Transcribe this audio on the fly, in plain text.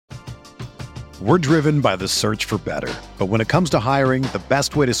We're driven by the search for better. But when it comes to hiring, the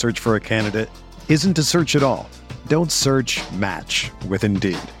best way to search for a candidate isn't to search at all. Don't search, match with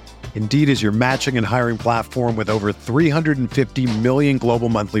Indeed. Indeed is your matching and hiring platform with over 350 million global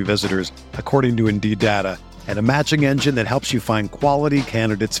monthly visitors, according to Indeed data, and a matching engine that helps you find quality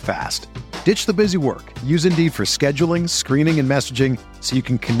candidates fast. Ditch the busy work. Use Indeed for scheduling, screening, and messaging so you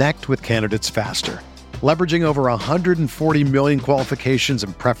can connect with candidates faster. Leveraging over 140 million qualifications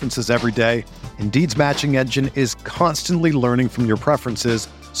and preferences every day, Indeed's matching engine is constantly learning from your preferences,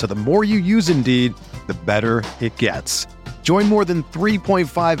 so the more you use Indeed, the better it gets. Join more than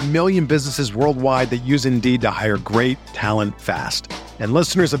 3.5 million businesses worldwide that use Indeed to hire great talent fast. And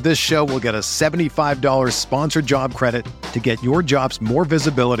listeners of this show will get a $75 sponsored job credit to get your jobs more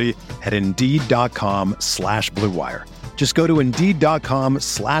visibility at Indeed.com/Blue Wire. Just go to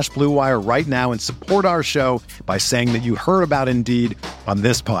Indeed.com/Blue Wire right now and support our show by saying that you heard about Indeed on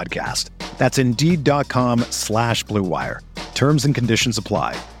this podcast. That's Indeed.com/Blue Wire. Terms and conditions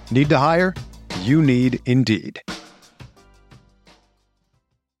apply. Need to hire? You need Indeed.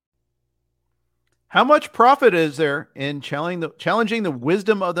 How much profit is there in challenging the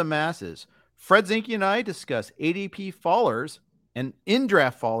wisdom of the masses? Fred Zinke and I discuss ADP fallers and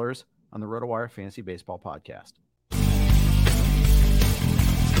in-draft fallers on the RotoWire Fantasy Baseball Podcast.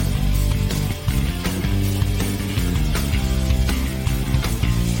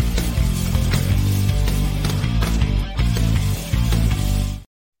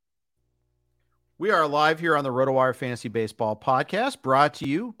 We are live here on the RotoWire Fantasy Baseball Podcast, brought to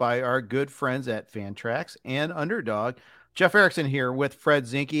you by our good friends at Fantrax and Underdog. Jeff Erickson here with Fred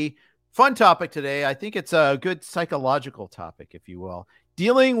Zinke. Fun topic today. I think it's a good psychological topic, if you will.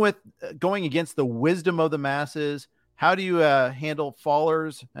 Dealing with going against the wisdom of the masses. How do you handle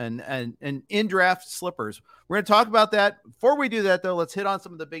fallers and in-draft slippers? We're going to talk about that. Before we do that, though, let's hit on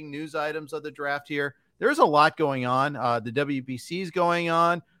some of the big news items of the draft here. There's a lot going on. The WBC is going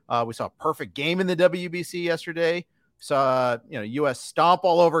on. We saw a perfect game in the WBC yesterday. Saw U.S. stomp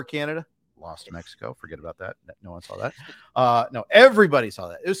all over Canada. Lost to Mexico. Forget about that. No one saw that. No, everybody saw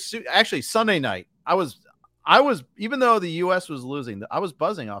that. It was actually Sunday night. I was even though the U.S. was losing, I was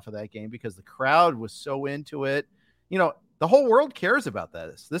buzzing off of that game because the crowd was so into it. The whole world cares about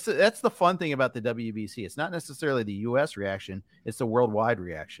that. That's the fun thing about the WBC. It's not necessarily the U.S. reaction. It's the worldwide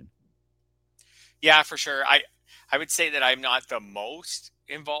reaction. Yeah, for sure. I would say that I'm not the most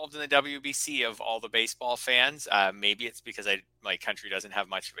involved in the WBC of all the baseball fans. Maybe it's because my country doesn't have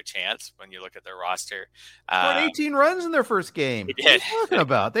much of a chance when you look at their roster. Scored 18 runs in their first game. They did. What are you talking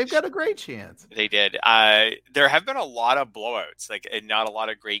about? They've got a great chance. They did. There have been a lot of blowouts, and not a lot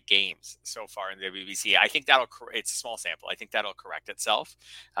of great games so far in the WBC. I think it's a small sample. I think that'll correct itself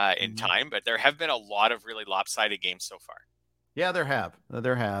in time, but there have been a lot of really lopsided games so far. Yeah, there have.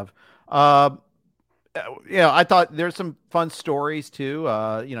 I thought there's some fun stories too.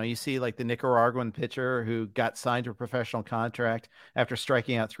 You see like the Nicaraguan pitcher who got signed to a professional contract after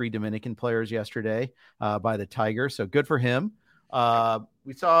striking out 3 Dominican players yesterday by the Tigers. So good for him.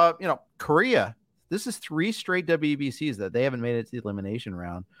 We saw, Korea. This is 3 straight WBCs that they haven't made it to the elimination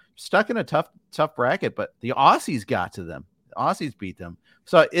round. Stuck in a tough bracket, but the Aussies got to them. The Aussies beat them.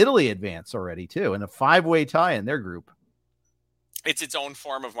 So Italy advanced already too in a 5-way tie in their group. It's its own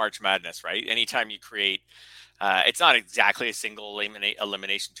form of March Madness, right? Anytime you create, it's not exactly a single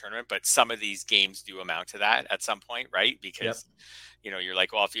elimination tournament, but some of these games do amount to that at some point, right? Because, you're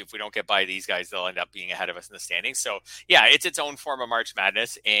like, well, if we don't get by these guys, they'll end up being ahead of us in the standings. So, yeah, it's its own form of March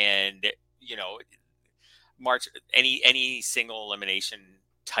Madness. And, any single elimination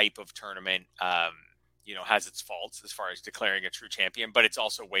type of tournament, has its faults as far as declaring a true champion, but it's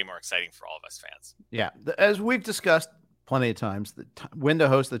also way more exciting for all of us fans. Yeah. As we've discussed plenty of times, when to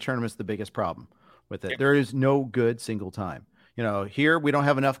host the tournament is the biggest problem with it. Yep. There is no good single time. Here we don't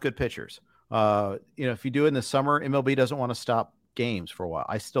have enough good pitchers. If you do it in the summer, MLB doesn't want to stop games for a while.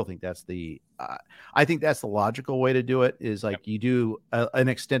 I still think that's the logical way to do it is like you do an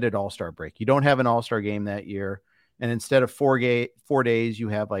extended all-star break. You don't have an all-star game that year. And instead of 4 days, you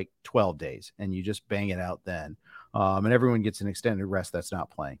have like 12 days and you just bang it out then. And everyone gets an extended rest that's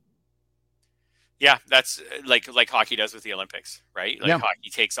not playing. Yeah, that's like hockey does with the Olympics, right? Hockey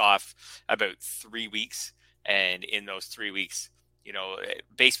takes off about 3 weeks. And in those 3 weeks,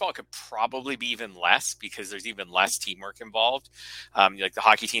 baseball could probably be even less because there's even less teamwork involved. Like the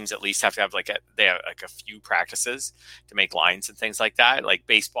hockey teams at least have to have they have a few practices to make lines and things like that. Like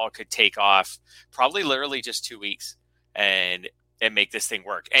baseball could take off probably literally just 2 weeks. And and make this thing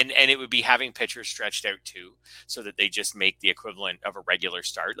work. And it would be having pitchers stretched out too, so that they just make the equivalent of a regular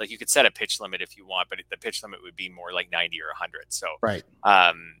start. Like you could set a pitch limit if you want, but the pitch limit would be more like 90 or 100. So, right.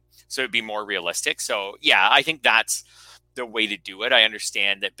 So it'd be more realistic. So yeah, I think that's the way to do it. I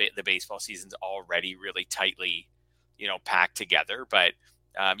understand that the baseball season's already really tightly, packed together, but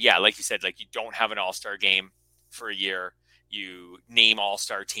yeah, like you said, like you don't have an all-star game for a year. You name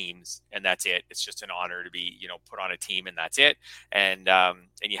all-star teams and that's it. It's just an honor to be, put on a team and that's it. And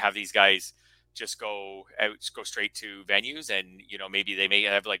you have these guys just go straight to venues and, maybe they may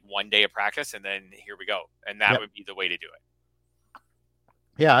have like 1 day of practice and then here we go. And that would be the way to do it.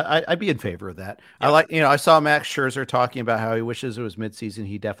 Yeah, I'd be in favor of that. Yeah. I saw Max Scherzer talking about how he wishes it was midseason.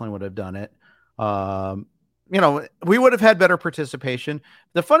 He definitely would have done it. We would have had better participation.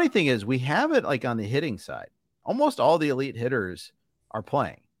 The funny thing is we have it like on the hitting side. Almost all the elite hitters are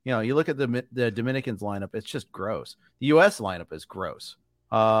playing. You look at the Dominicans lineup, it's just gross. The U.S. lineup is gross.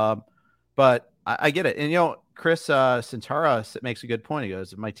 But I get it. And, Chris Santara makes a good point. He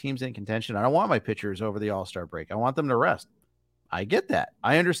goes, if my team's in contention, I don't want my pitchers over the All-Star break. I want them to rest. I get that.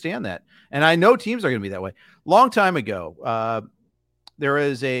 I understand that. And I know teams are going to be that way. Long time ago, there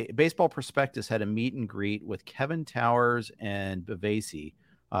is a Baseball Prospectus had a meet and greet with Kevin Towers and Bavasi.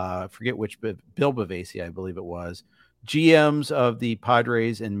 Forget which, Bill Bavasi, I believe it was, GMs of the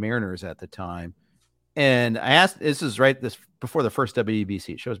Padres and Mariners at the time. And I asked, this is this before the first WBC.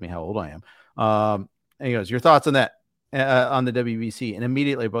 It shows me how old I am. And he goes, your thoughts on that, on the WBC? And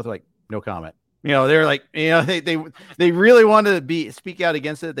immediately both are like, no comment. They're like, they really wanted to speak out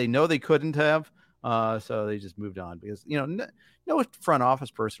against it. They know they couldn't have. So they just moved on because, no front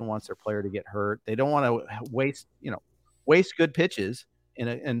office person wants their player to get hurt. They don't want to waste good pitches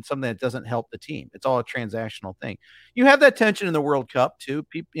in something that doesn't help the team. It's all a transactional thing. You have that tension in the World Cup too.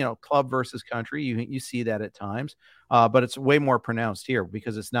 People, club versus country. You see that at times, but it's way more pronounced here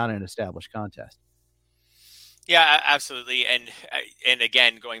because it's not an established contest. Yeah, absolutely. And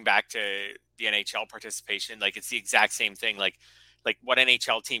again, going back to the NHL participation, like it's the exact same thing. Like what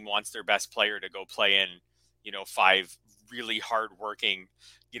NHL team wants their best player to go play in, 5 really hardworking,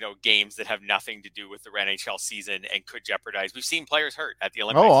 games that have nothing to do with the NHL season and could jeopardize. We've seen players hurt at the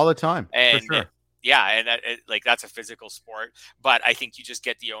Olympics. Oh, all the time. And for sure. Yeah. And that's a physical sport, but I think you just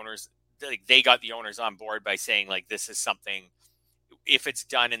get the owners, they got the owners on board by saying like, this is something, if it's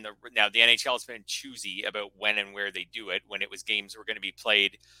done now the NHL has been choosy about when and where they do it. When it was games were going to be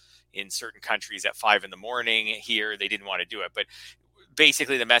played in certain countries at 5 a.m, here, they didn't want to do it. But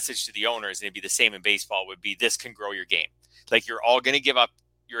basically the message to the owners, and it'd be the same in baseball, would be this can grow your game. Like you're all going to give up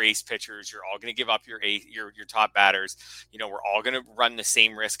your ace pitchers. You're all going to give up your top batters. We're all going to run the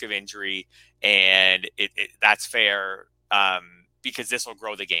same risk of injury, and that's fair because this will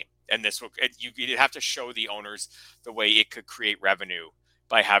grow the game. And you'd have to show the owners the way it could create revenue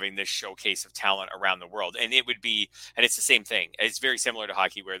by having this showcase of talent around the world. And it's the same thing. It's very similar to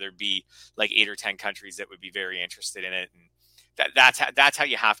hockey where there'd be like 8 or 10 countries that would be very interested in it. And that's how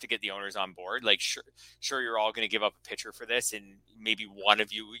you have to get the owners on board. Like, sure, you're all going to give up a pitcher for this, and maybe one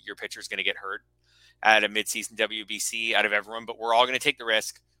of your pitcher is going to get hurt at a midseason WBC out of everyone, but we're all going to take the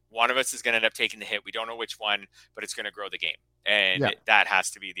risk. One of us is going to end up taking the hit. We don't know which one, but it's going to grow the game. And that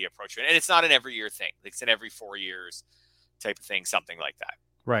has to be the approach. And it's not an every year thing. It's an every 4 years type of thing, something like that.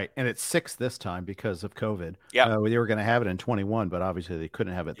 Right. And it's 6 this time because of COVID. Yeah. They were going to have it in 21, but obviously they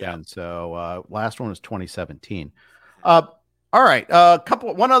couldn't have it then. So last one was 2017. All right.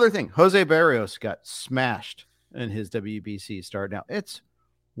 One other thing. Jose Barrios got smashed in his WBC start. Now it's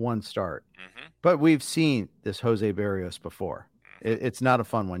one start, but we've seen this Jose Barrios before. It's not a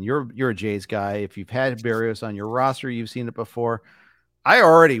fun one. You're a Jays guy. If you've had Barrios on your roster, you've seen it before. I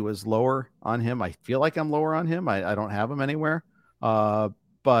already was lower on him. I feel like I'm lower on him. I don't have him anywhere.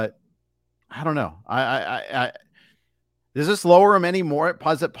 But I don't know. Does this lower him anymore?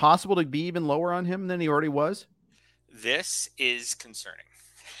 Is it possible to be even lower on him than he already was? This is concerning.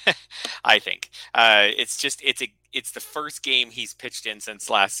 I think it's the first game he's pitched in since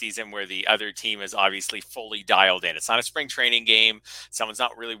last season where the other team is obviously fully dialed in. It's not a spring training game. Someone's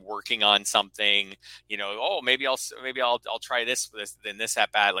not really working on something, maybe I'll try this then this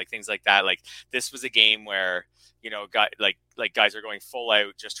at bat, like things like that. Like this was a game where, guys are going full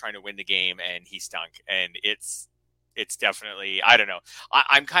out, just trying to win the game, and he stunk. And it's definitely, I don't know.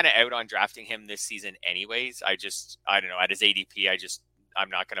 I'm kind of out on drafting him this season anyways. I don't know, at his ADP, I'm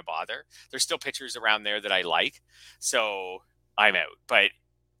not going to bother. There's still pitchers around there that I like, so I'm out. But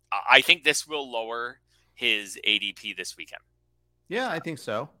I think this will lower his ADP this weekend. Yeah, I think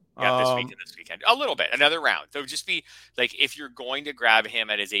so. Yeah, this week and this weekend. A little bit, another round. There would just be like, if you're going to grab him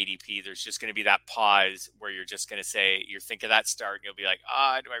at his ADP, there's just going to be that pause where you're just going to say, you think of that start and you'll be like,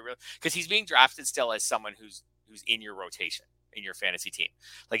 do I really? Because he's being drafted still as someone who's in your rotation, in your fantasy team.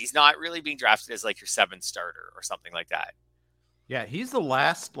 Like, he's not really being drafted as like your 7th starter or something like that. Yeah, he's the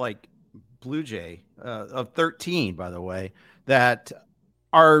last like Blue Jay of 13, by the way, that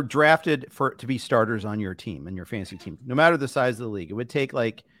are drafted to be starters on your team and your fantasy team, no matter the size of the league. It would take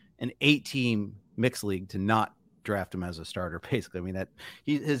like an 8-team mixed league to not draft him as a starter. Basically, I mean, that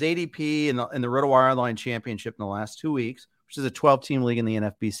his ADP in the RotoWire Online Championship in the last 2 weeks, which is a 12-team league in the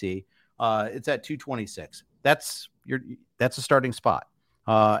NFBC, it's at 226. That's a starting spot.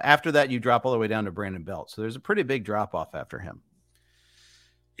 After that, you drop all the way down to Brandon Belt. So there's a pretty big drop off after him.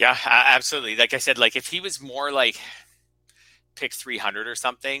 Yeah, absolutely. Like I said, like if he was more like pick 300 or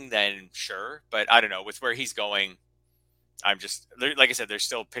something, then sure. But I don't know, with where he's going, I'm just, like I said, there's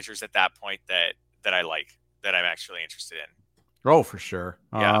still pitchers at that point that I like, that I'm actually interested in. Oh, for sure.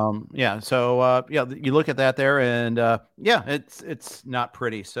 Yeah. So, you look at that there and, it's not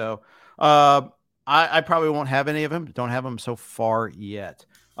pretty. So, I probably won't have any of them. Don't have them so far yet.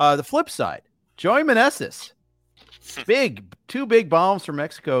 The flip side, Joey Meneses, two big bombs from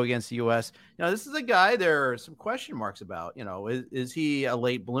Mexico against the U.S. This is a guy there are some question marks about. Is he a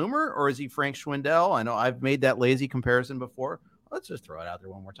late bloomer or is he Frank Schwindel? I know I've made that lazy comparison before. Let's just throw it out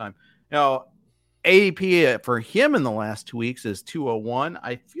there one more time. ADP for him in the last 2 weeks is 201.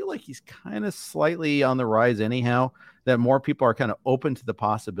 I feel like he's kind of slightly on the rise anyhow, that more people are kind of open to the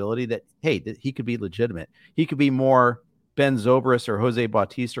possibility that, hey, that he could be legitimate. He could be more Ben Zobrist or Jose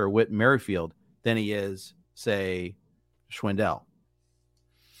Bautista or Whit Merrifield than he is, say, Schwindel.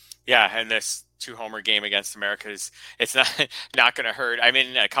 Yeah, and this 2-homer game against America it's not going to hurt. I'm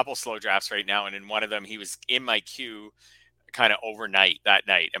in a couple slow drafts right now, and in one of them, he was in my queue kind of overnight that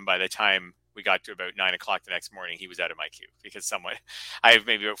night, and by the time we got to about 9 o'clock the next morning, he was out of my queue because I have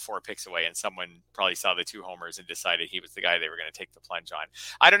maybe about 4 picks away, and someone probably saw the 2 homers and decided he was the guy they were going to take the plunge on.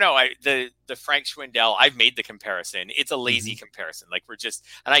 I don't know. The Frank Schwindel, I've made the comparison. It's a lazy comparison. Like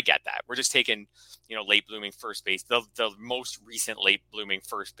and I get that. We're just taking, late blooming first base, the most recent late blooming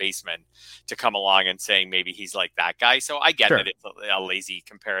first baseman to come along and saying maybe he's like that guy. So I get that it's a lazy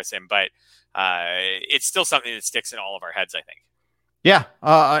comparison, but it's still something that sticks in all of our heads, I think. Yeah,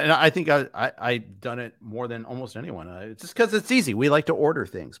 and I think I've done it more than almost anyone. It's just because it's easy. We like to order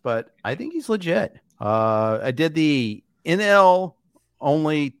things, but I think he's legit. I did the NL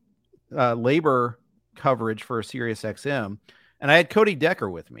only labor coverage for SiriusXM, and I had Cody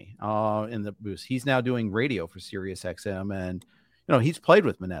Decker with me in the booth. He's now doing radio for SiriusXM, and he's played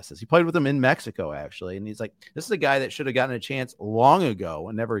with Meneses. He played with him in Mexico, actually, and he's like, this is a guy that should have gotten a chance long ago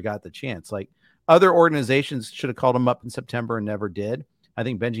and never got the chance. Like, other organizations should have called him up in September and never did. I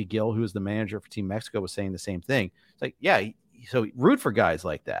think Benji Gill, who is the manager for Team Mexico, was saying the same thing. It's like, yeah, so root for guys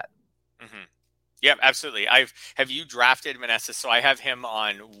like that. Mm-hmm. Yeah, absolutely. Have you drafted Meneses? So I have him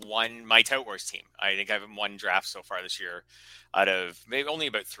on my Tout Wars team. I think I have him 1 draft so far this year out of maybe only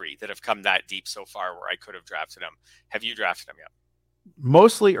about 3 that have come that deep so far where I could have drafted him. Have you drafted him yet?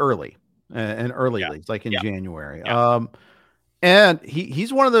 Mostly early and early leagues, like in January. Yeah. And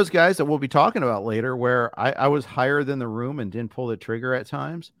he's one of those guys that we'll be talking about later where I was higher than the room and didn't pull the trigger at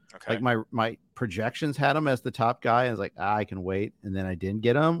times. Okay. Like my projections had him as the top guy. I was like, I can wait. And then I didn't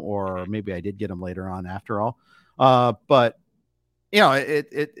get him, or maybe I did get him later on after all. But it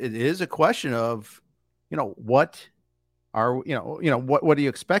is a question of, what do you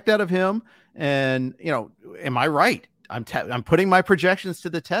expect out of him? And, am I right? I'm putting my projections to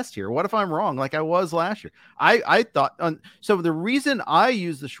the test here. What if I'm wrong, like I was last year? I thought so. The reason I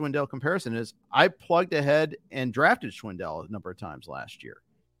use the Schwindel comparison is I plugged ahead and drafted Schwindel a number of times last year.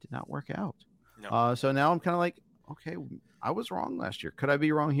 Did not work out. No. So now I'm kind of like, okay, I was wrong last year. Could I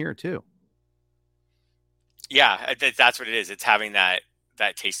be wrong here too? Yeah, that's what it is. It's having that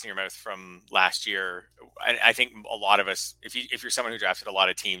taste in your mouth from last year. I think a lot of us, if you're someone who drafted a lot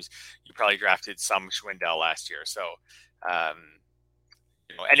of teams, you probably drafted some Schwindel last year. So,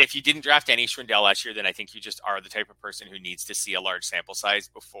 and if you didn't draft any Schwindel last year, then I think you just are the type of person who needs to see a large sample size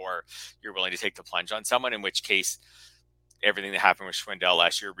before you're willing to take the plunge on someone, in which case everything that happened with Schwindel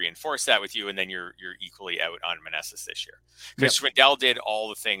last year reinforced that with you. And then you're equally out on Meneses this year, because Schwindel did all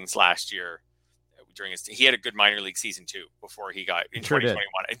the things last year. He had a good minor league season too before he got in 2021.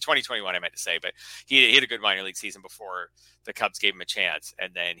 In 2021, I meant to say, but he had a good minor league season before the Cubs gave him a chance,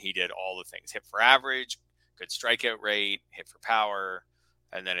 and then he did all the things: hit for average, good strikeout rate, hit for power,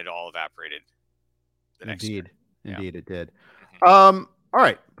 and then it all evaporated the next year. Indeed, it did. Mm-hmm. All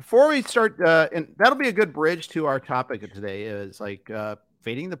right, before we start, and that'll be a good bridge to our topic of today. Is like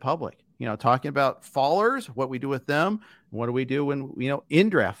fading the public, talking about fallers, what we do with them, what do we do when, in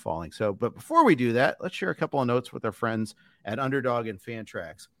draft falling. So, but before we do that, let's share a couple of notes with our friends at Underdog and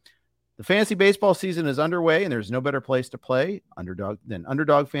Fantrax. The fantasy baseball season is underway, and there's no better place to play than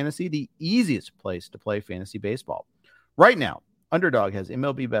Underdog Fantasy, the easiest place to play fantasy baseball. Right now, Underdog has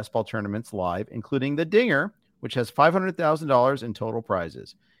MLB best ball tournaments live, including the Dinger, which has $500,000 in total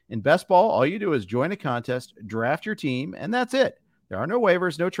prizes. In best ball, all you do is join a contest, draft your team, and that's it. There are no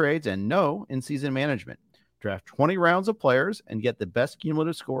waivers, no trades, and no in-season management. Draft 20 rounds of players and get the best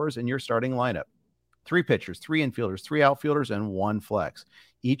cumulative scores in your starting lineup. 3 pitchers, 3 infielders, 3 outfielders, and 1 flex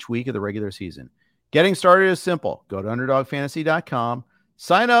each week of the regular season. Getting started is simple. Go to UnderdogFantasy.com,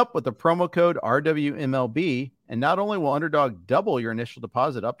 sign up with the promo code RWMLB, and not only will Underdog double your initial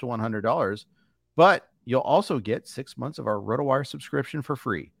deposit up to $100, but you'll also get 6 months of our RotoWire subscription for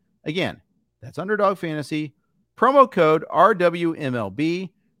free. Again, that's Underdog Fantasy, promo code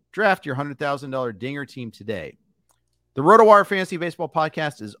RWMLB. Draft your $100,000 Dinger team today. The RotoWire Fantasy Baseball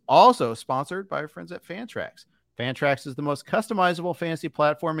Podcast is also sponsored by our friends at Fantrax. Fantrax is the most customizable fantasy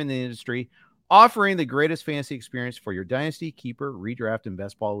platform in the industry, offering the greatest fantasy experience for your dynasty, keeper, redraft, and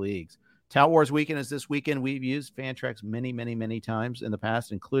best ball leagues. Tout Wars weekend is this weekend. We've used Fantrax many times in the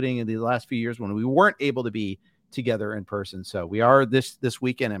past, including in the last few years when we weren't able to be together in person. So we are this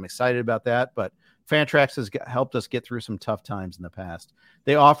weekend. I'm excited about that, but Fantrax has helped us get through some tough times in the past.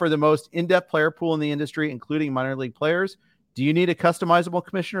 They offer the most in-depth player pool in the industry, including minor league players. Do you need a customizable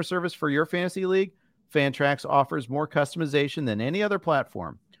commissioner service for your fantasy league? Fantrax offers more customization than any other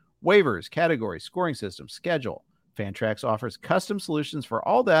platform. Waivers, categories, scoring systems, schedule. Fantrax offers custom solutions for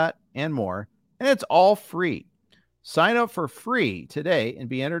all that and more, and it's all free. Sign up for free today and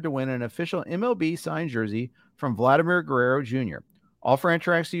be entered to win an official MLB signed jersey from Vladimir Guerrero Jr. All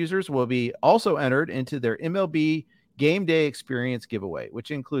Fantrax users will be also entered into their MLB Game Day Experience giveaway,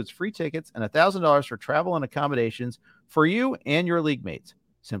 which includes free tickets and $1,000 for travel and accommodations for you and your league mates.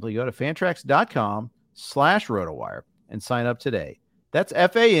 Simply go to fantrax.com/RotoWire and sign up today. That's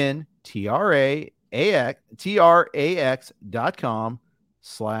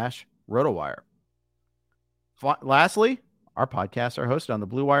fantrax.com/RotoWire. Lastly, our podcasts are hosted on the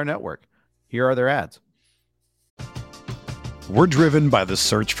Blue Wire Network. Here are their ads. We're driven by the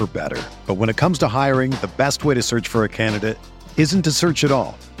search for better. But when it comes to hiring, the best way to search for a candidate isn't to search at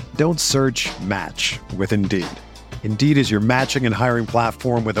all. Don't search, match with Indeed. Indeed is your matching and hiring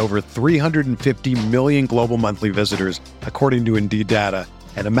platform with over 350 million global monthly visitors, according to Indeed data,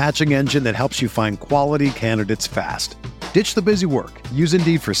 and a matching engine that helps you find quality candidates fast. Ditch the busy work. Use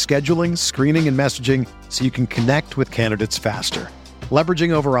Indeed for scheduling, screening, and messaging so you can connect with candidates faster. Leveraging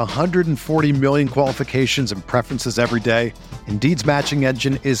over 140 million qualifications and preferences every day, Indeed's matching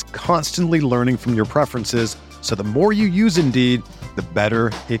engine is constantly learning from your preferences, so the more you use Indeed, the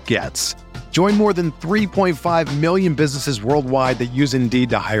better it gets. Join more than 3.5 million businesses worldwide that use Indeed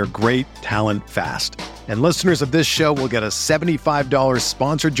to hire great talent fast. And listeners of this show will get a $75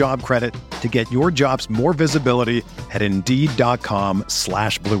 sponsored job credit to get your jobs more visibility at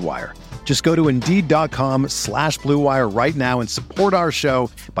Indeed.com/Blue Wire. Just go to Indeed.com/Blue Wire right now and support our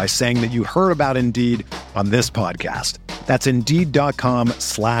show by saying that you heard about Indeed on this podcast. That's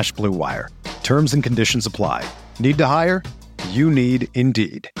Indeed.com/Blue Wire. Terms and conditions apply. Need to hire? You need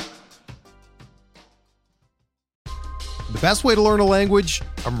Indeed. The best way to learn a language?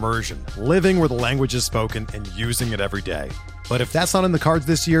 Immersion. Living where the language is spoken and using it every day. But if that's not in the cards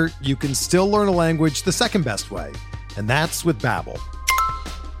this year, you can still learn a language the second best way, and that's with Babbel.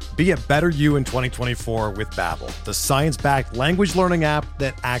 Be a better you in 2024 with Babbel, the science-backed language learning app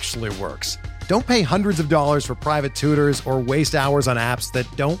that actually works. Don't pay hundreds of dollars for private tutors or waste hours on apps that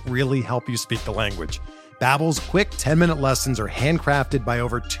don't really help you speak the language. Babbel's quick 10-minute lessons are handcrafted by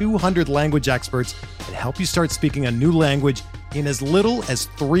over 200 language experts and help you start speaking a new language in as little as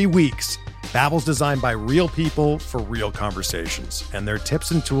 3 weeks. Babbel's designed by real people for real conversations, and their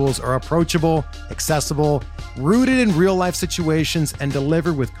tips and tools are approachable, accessible, rooted in real-life situations, and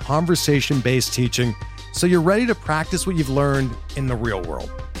delivered with conversation-based teaching, so you're ready to practice what you've learned in the real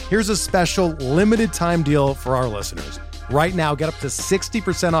world. Here's a special limited-time deal for our listeners. Right now, get up to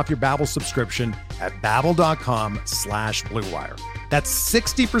 60% off your Babbel subscription at Babbel.com/Blue Wire. That's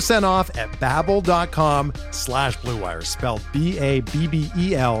 60% off at Babbel.com/Blue Wire, spelled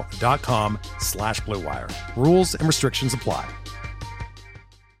BABBEL.com/Blue Wire. Rules and restrictions apply.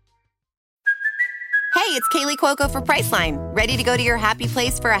 Hey, it's Kaylee Cuoco for Priceline. Ready to go to your happy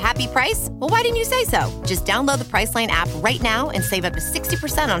place for a happy price? Well, why didn't you say so? Just download the Priceline app right now and save up to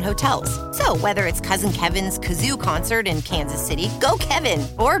 60% on hotels. So whether it's Cousin Kevin's Kazoo Concert in Kansas City, go Kevin,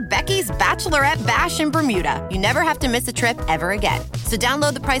 or Becky's Bachelorette Bash in Bermuda, you never have to miss a trip ever again. So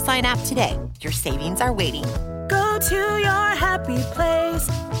download the Priceline app today. Your savings are waiting. Go to your happy place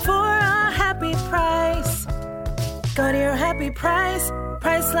for a happy price. Go to your happy price,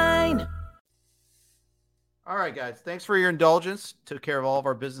 Priceline. All right, guys. Thanks for your indulgence. Took care of all of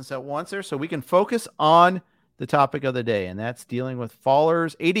our business at once there, so we can focus on the topic of the day, and that's dealing with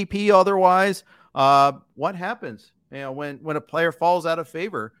fallers, ADP otherwise. What happens, when a player falls out of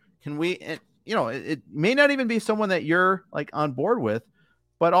favor? Can we, it may not even be someone that you're like on board with,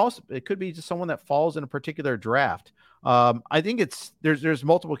 but also it could be just someone that falls in a particular draft. I think there's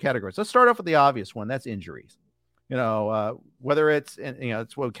multiple categories. Let's start off with the obvious one. That's injuries. Whether it's,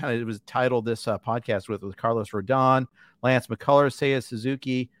 it's what it was titled this podcast with Carlos Rodon, Lance McCullers, Seiya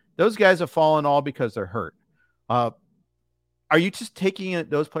Suzuki. Those guys have fallen all because they're hurt. Are you just taking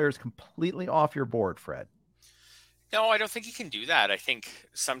those players completely off your board, Fred? No, I don't think you can do that. I think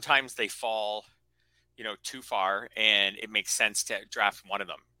sometimes they fall, too far, and it makes sense to draft one of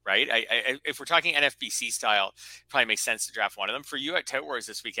them, right? If we're talking NFBC style, it probably makes sense to draft one of them. For you at Tout Wars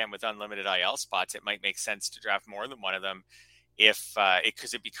this weekend with unlimited IL spots, it might make sense to draft more than one of them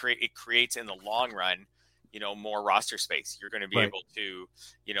because it creates in the long run, more roster space. You're going to be able to,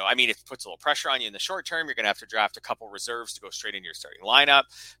 it puts a little pressure on you in the short term. You're going to have to draft a couple reserves to go straight into your starting lineup,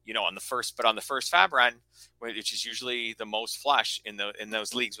 on the first fab run, which is usually the most flush in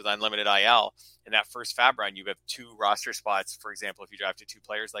those leagues with unlimited IL. In that first fab run, you have 2 roster spots, for example, if you drafted 2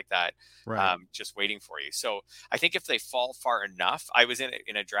 players like that, just waiting for you. So I think if they fall far enough, I was in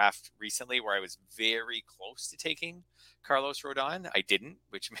a draft recently where I was very close to taking Carlos Rodon. I didn't,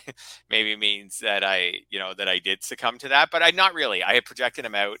 which maybe means that I did succumb to that, but not really. I had projected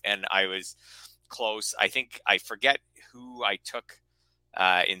him out and I was close. I think I forget who I took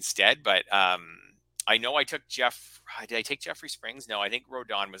instead, but I know I took did I take Jeffrey Springs? No, I think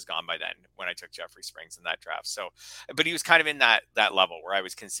Rodon was gone by then when I took Jeffrey Springs in that draft. So, but he was kind of in that level where I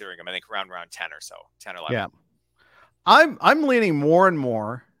was considering him, I think around 10 or so, 10 or 11. Yeah. I'm leaning more and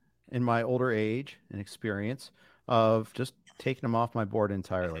more in my older age and experience of just taking him off my board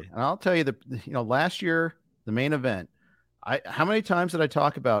entirely. And I'll tell you last year, the main event, how many times did I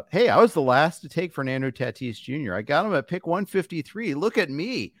talk about, hey, I was the last to take Fernando Tatis Jr. I got him at pick 153. Look at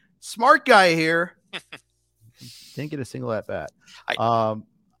me. Smart guy here. Didn't get a single at bat. I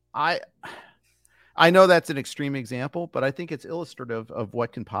know that's an extreme example, but I think it's illustrative of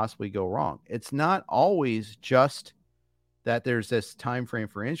what can possibly go wrong. It's not always just that there's this time frame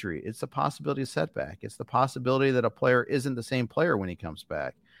for injury. It's the possibility of setback. It's the possibility that a player isn't the same player when he comes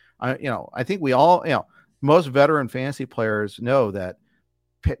back. I think we all, most veteran fantasy players know that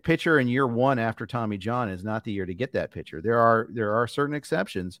pitcher in year 1 after Tommy John is not the year to get that pitcher. There are certain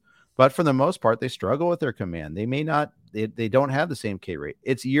exceptions, but for the most part, they struggle with their command. They may not, they don't have the same K rate.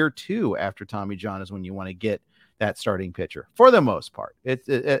 It's year 2 after Tommy John is when you want to get that starting pitcher for the most part.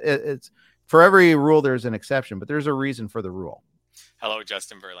 It's for every rule, there's an exception, but there's a reason for the rule. Hello,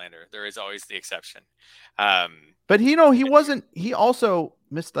 Justin Verlander. There is always the exception. But he also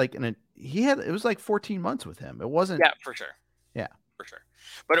missed it was like 14 months with him. It wasn't. Yeah, for sure. Yeah, for sure.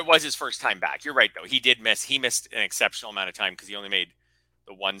 But it was his first time back. You're right, though. He missed an exceptional amount of time because he only made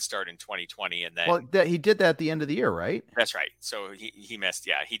the one start in 2020, and then he did that at the end of the year, right? That's right. So he missed.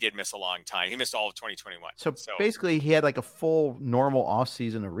 Yeah, he did miss a long time. He missed all of 2021. So basically, he had like a full normal off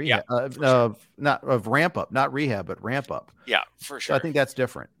season of rehab, not of ramp up, not rehab, but ramp up. Yeah, for sure. So I think that's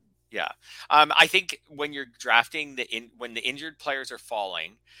different. Yeah. I think when you're drafting when the injured players are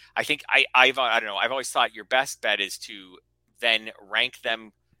falling, I think I don't know. I've always thought your best bet is to then rank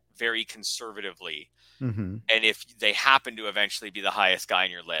them very conservatively. Mm-hmm. And if they happen to eventually be the highest guy on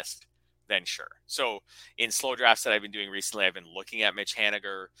your list, then sure. So in slow drafts that I've been doing recently, I've been looking at Mitch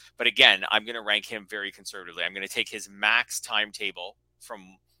Haniger, but again, I'm going to rank him very conservatively. I'm going to take his max timetable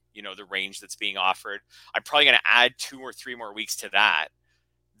from, the range that's being offered. I'm probably going to add 2 or 3 more weeks to that,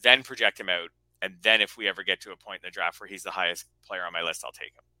 then project him out. And then if we ever get to a point in the draft where he's the highest player on my list, I'll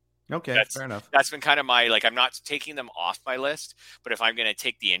take him. Okay, fair enough. That's been kind of my, I'm not taking them off my list, but if I'm going to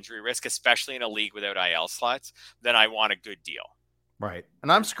take the injury risk, especially in a league without IL slots, then I want a good deal. Right. And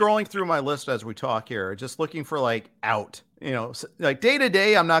I'm scrolling through my list as we talk here, just looking for out, day to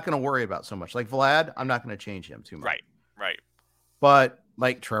day, I'm not going to worry about so much. Like Vlad, I'm not going to change him too much. Right. But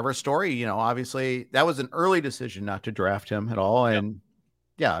like Trevor Story, obviously that was an early decision not to draft him at all. And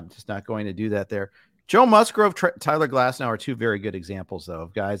yeah, I'm just not going to do that there. Joe Musgrove, Tyler Glasnow are two very good examples, though,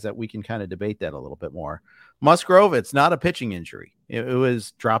 of guys that we can kind of debate that a little bit more. Musgrove, it's not a pitching injury. It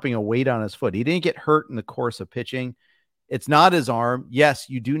was dropping a weight on his foot. He didn't get hurt in the course of pitching. It's not his arm. Yes,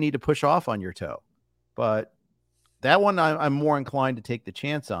 you do need to push off on your toe, but that one I'm more inclined to take the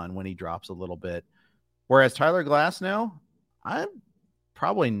chance on when he drops a little bit. Whereas Tyler Glasnow, I'm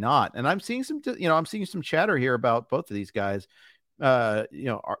probably not. And I'm seeing some chatter here about both of these guys. BZA,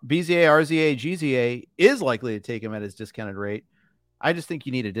 RZA, GZA is likely to take him at his discounted rate. I just think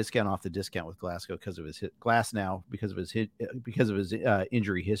you need a discount off the discount with Glasgow because of his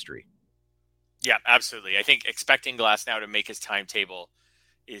injury history. Yeah, absolutely. I think expecting Glasnow to make his timetable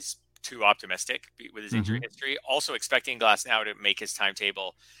is too optimistic with his injury history. Also expecting Glasnow to make his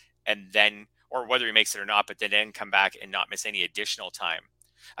timetable and then, or whether he makes it or not, but then come back and not miss any additional time.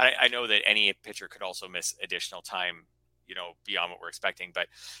 I know that any pitcher could also miss additional time, beyond what we're expecting, but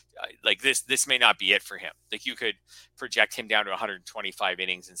like this may not be it for him. Like you could project him down to 125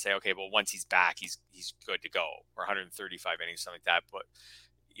 innings and say, okay, well, once he's back, he's good to go, or 135 innings, something like that. But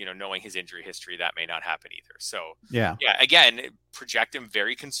knowing his injury history, that may not happen either. So yeah, again, project him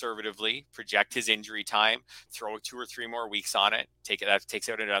very conservatively, project his injury time, throw 2 or 3 more weeks on it. That takes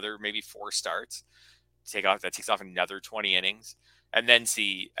out another maybe 4 starts. That takes off another 20 innings, and then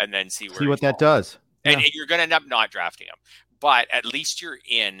see what that does. And you're going to end up not drafting him, but at least you're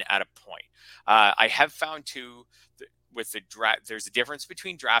in at a point. I have found too with the draft, there's a difference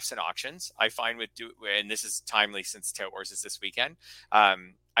between drafts and auctions. I find and this is timely since Tout Wars is this weekend.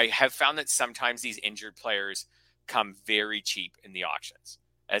 I have found that sometimes these injured players come very cheap in the auctions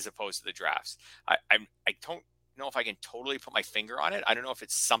as opposed to the drafts. I don't know if I can totally put my finger on it. I don't know if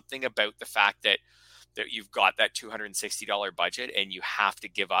it's something about the fact that you've got that $260 budget and you have to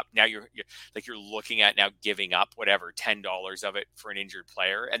give up. Now you're looking at now giving up whatever, $10 of it for an injured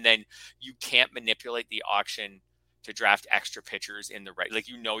player. And then you can't manipulate the auction to draft extra pitchers in the right.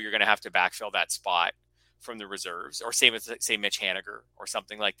 You're going to have to backfill that spot from the reserves, or say Mitch Haniger or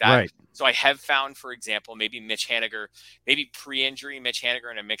something like that. Right. So I have found, for example, maybe Mitch Haniger, maybe pre-injury Mitch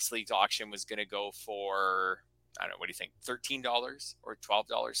Haniger in a mixed leagues auction was going to go for, I don't know, what do you think? $13 or $12,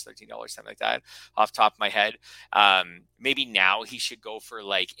 $13, something like that off the top of my head. Maybe now he should go for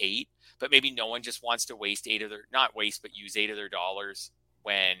like $8, but maybe no one just wants to use $8 of their dollars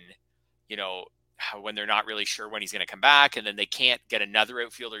when they're not really sure when he's going to come back, and then they can't get another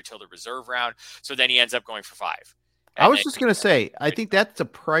outfielder till the reserve round. So then he ends up going for $5. I was just going to say, I think that's a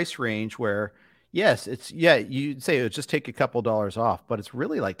price range where, yes, you'd say it would just take a couple dollars off, but it's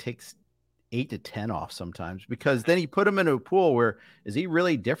really takes 8 to 10 off sometimes, because then you put him into a pool where is he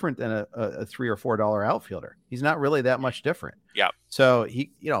really different than a $3 or $4 outfielder? He's not really that much different. Yeah. So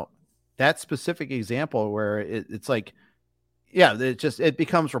that specific example where it's it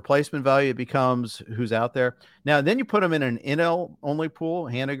becomes replacement value. It becomes who's out there. Now, then you put him in an NL only pool,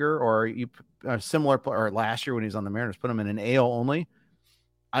 Haniger, or you similar, or last year when he was on the Mariners, put him in an AL only.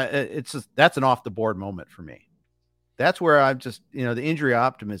 That's an off the board moment for me. That's where I'm just, the injury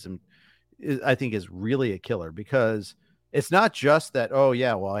optimism I think is really a killer, because it's not just that,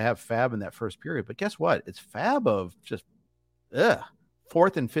 I have Fab in that first period, but guess what? It's Fab of just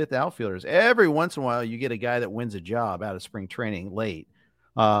fourth and fifth outfielders. Every once in a while you get a guy that wins a job out of spring training late.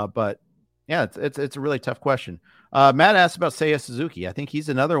 But yeah, it's a really tough question. Matt asked about Seiya Suzuki. I think he's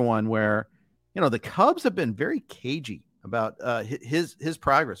another one where, the Cubs have been very cagey about his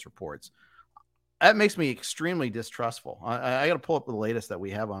progress reports. That makes me extremely distrustful. I got to pull up the latest that we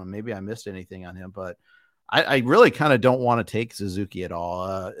have on him. Maybe I missed anything on him, but I really kind of don't want to take Suzuki at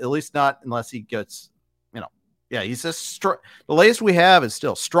all. At least not unless he gets, he's just the latest we have is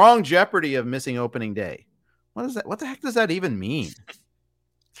still strong jeopardy of missing opening day. What is that? What the heck does that even mean?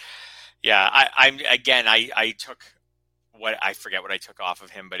 Yeah, I took I forget what I took off of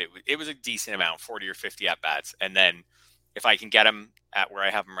him, but it was a decent amount, 40 or 50 at bats. And then if I can get him at where I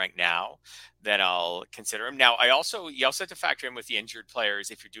have him right now, then I'll consider him. Now, you also have to factor in with the injured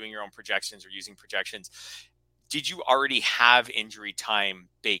players, if you're doing your own projections or using projections, did you already have injury time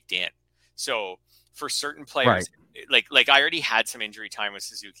baked in? So for certain players, right, like I already had some injury time with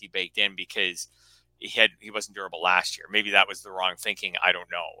Suzuki baked in because he wasn't durable last year. Maybe that was the wrong thinking. I don't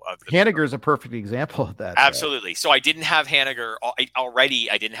know. Haniger is a perfect example of that. Absolutely. So I didn't have Haniger already.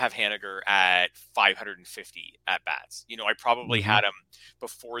 I didn't have Haniger at 550 at bats. I probably had him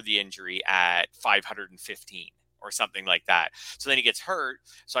before the injury at 515 or something like that. So then he gets hurt.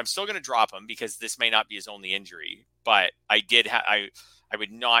 So I'm still going to drop him because this may not be his only injury, but I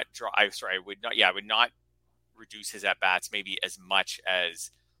would not reduce his at bats maybe as much as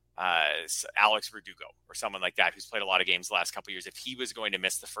Alex Verdugo or someone like that who's played a lot of games the last couple of years, if he was going to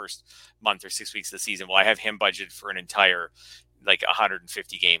miss the first month or 6 weeks of the season, well, I have him budgeted for an entire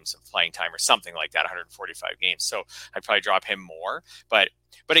 150 games of playing time or something like that, 145 games. So I'd probably drop him more. But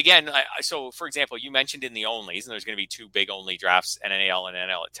again, so for example, you mentioned in the onlys, and there's going to be 2 big only drafts, NAL and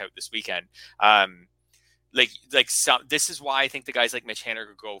NL at Tout this weekend. This is why I think the guys like Mitch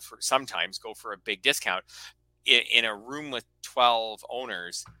Haniger sometimes go for a big discount. In a room with 12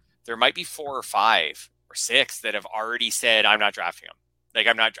 owners, there might be 4 or 5 or 6 that have already said, I'm not drafting him.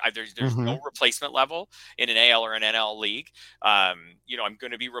 There's no replacement level in an AL or an NL league. I'm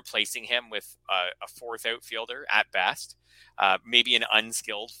going to be replacing him with a 4th outfielder at best, maybe an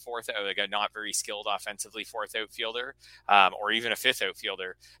unskilled 4th, a not very skilled offensively 4th outfielder, or even a 5th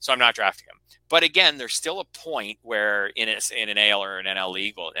outfielder. So I'm not drafting him. But again, there's still a point where in an AL or an NL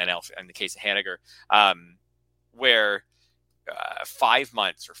league, well, NL in the case of Haniger, where 5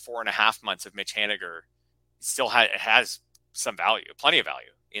 months or 4.5 months of Mitch Haniger still has some value, plenty of value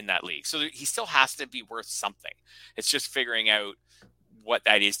in that league. So he still has to be worth something. It's just figuring out what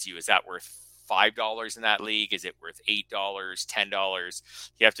that is to you. Is that worth $5 in that league? Is it worth $8, $10?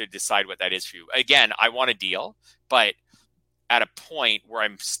 You have to decide what that is for you. Again, I want a deal, but at a point where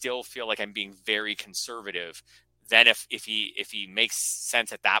I'm still feel like I'm being very conservative, then if he makes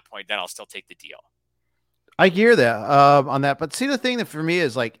sense at that point, then I'll still take the deal. I hear that on that. But see, the thing that for me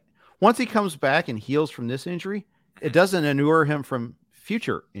is once he comes back and heals from this injury, it doesn't inure him from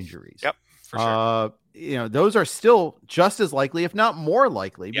future injuries. Yep, for sure. Those are still just as likely, if not more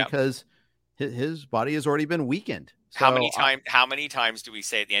likely, because his body has already been weakened. So how many times do we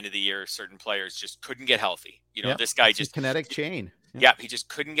say at the end of the year certain players just couldn't get healthy? This guy just kinetic chain. Yeah, he just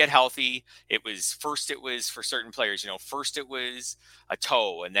couldn't get healthy. It was for certain players, first it was a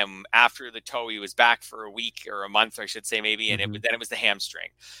toe, and then after the toe, he was back for a week or a month, I should say maybe, and then it was the hamstring,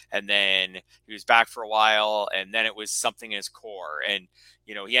 and then he was back for a while, and then it was something in his core, and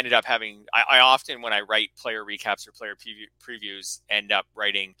he ended up having. I often, when I write player recaps or player previews, end up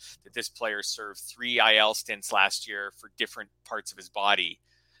writing that this player served 3 IL stints last year for different parts of his body.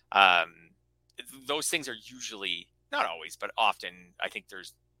 Those things are usually. Not always, but often I think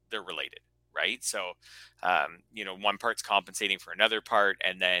they're related, right? So, one part's compensating for another part,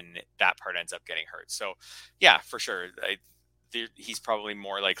 and then that part ends up getting hurt. So, yeah, for sure, he's probably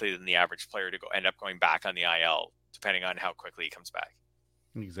more likely than the average player to end up going back on the IL, depending on how quickly he comes back.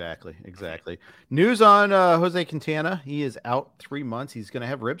 Exactly. News on Jose Quintana. He is out 3 months. He's going to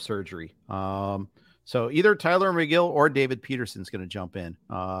have rib surgery. So either Tyler McGill or David Peterson's going to jump in,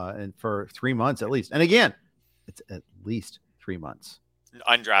 and for 3 months at least. And again, it's at least 3 months.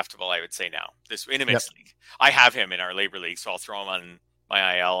 Undraftable, I would say now. This in a mixed league. I have him in our labor league, so I'll throw him on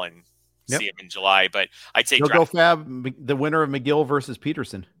my IL and see him in July. But I'd say go Fab, the winner of McGill versus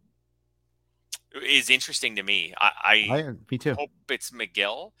Peterson is interesting to me. Me too. Hope it's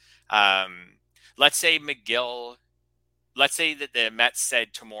McGill. Let's say that the Mets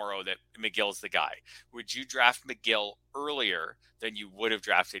said tomorrow that McGill's the guy. Would you draft McGill earlier than you would have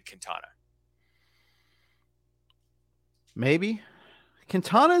drafted Quintana? Maybe.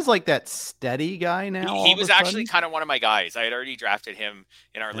 Quintana's like that steady guy now. He was actually kind of one of my guys. I had already drafted him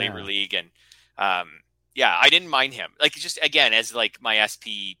in our labor league, and I didn't mind him. Just again as my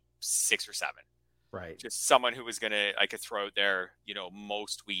SP 6 or 7. Right. Just someone who was I could throw out there,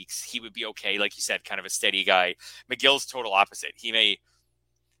 most weeks. He would be okay, like you said, kind of a steady guy. McGill's total opposite. He may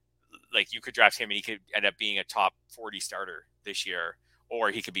you could draft him and he could end up being a top 40 starter this year. Or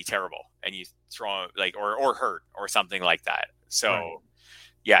he could be terrible, and you throw him or hurt or something like that. So,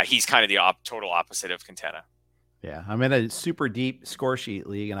 he's kind of the total opposite of Quintana. Yeah, I'm in a super deep score sheet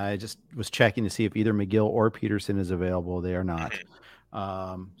league, and I just was checking to see if either McGill or Peterson is available. They are not.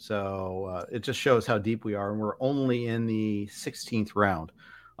 So it just shows how deep we are, and we're only in the 16th round.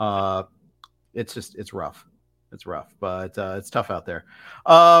 It's rough. It's rough, but it's tough out there.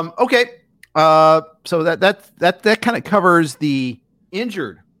 Okay, so that kind of covers the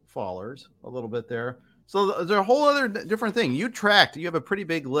injured fallers a little bit there. So there's a whole other different thing. You have a pretty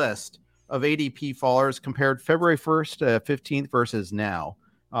big list of ADP fallers compared February 1st to 15th versus now.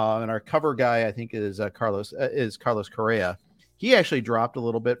 And our cover guy, I think, is Carlos Correa. He actually dropped a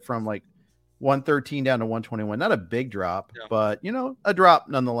little bit from 113 down to 121. Not a big drop, but a drop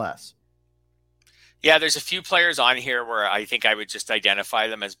nonetheless. Yeah, there's a few players on here where I think I would just identify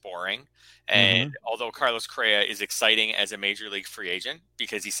them as boring. And although Carlos Correa is exciting as a major league free agent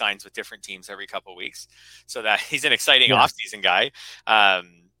because he signs with different teams every couple of weeks, so that he's an exciting offseason guy.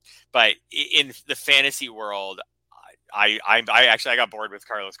 But in the fantasy world, I got bored with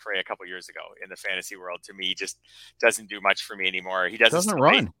Carlos Correa a couple of years ago in the fantasy world. To me, just doesn't do much for me anymore. He doesn't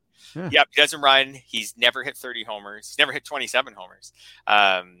run. Yep, he doesn't run. He's never hit 30 homers. He's never hit 27 homers.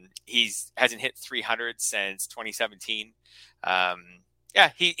 Hasn't hit 300 since 2017.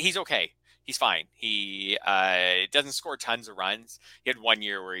 He's okay. He's fine. He doesn't score tons of runs. He had 1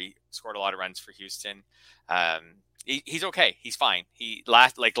 year where he scored a lot of runs for Houston. He's okay. He's fine.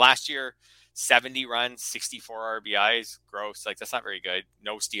 Last year, 70 runs, 64 RBIs, gross. Like, that's not very good.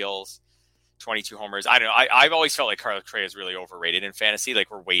 No steals, 22 homers. I don't know. I've always felt like Carlos Correa is really overrated in fantasy.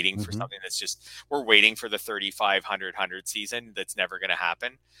 Like, we're waiting for something that's just, we're waiting for the 3500 100 season that's never going to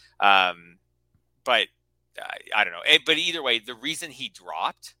happen. But I don't know. But either way, the reason he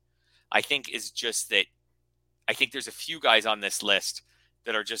dropped, I think, is just that I think there's a few guys on this list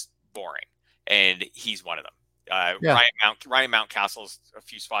that are just boring, and he's one of them. Ryan Mountcastle's a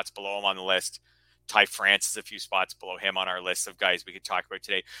few spots below him on the list. Ty France is a few spots below him on our list of guys we could talk about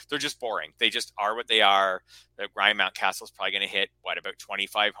today. They're just boring. They just are what they are. Ryan Mountcastle's probably going to hit about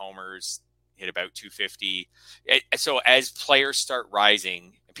 25 homers, hit about 250. So as players start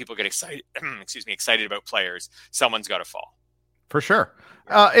rising and people get excited, excited about players, someone's got to fall. For sure.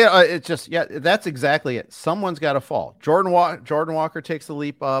 It's just, that's exactly it. Someone's got to fall. Jordan Walker takes the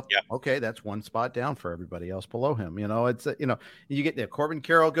leap up. Yep. Okay, that's one spot down for everybody else below him. It's you get that Corbin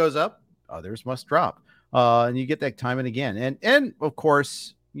Carroll goes up, others must drop. And you get that time and again. And of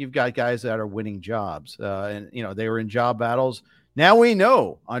course, you've got guys that are winning jobs. And they were in job battles. Now we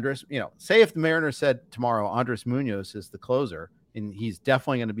know Andres, say if the Mariners said tomorrow Andres Munoz is the closer, and he's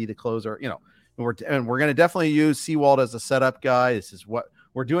definitely going to be the closer, we're going to definitely use Sewald as a setup guy. This is what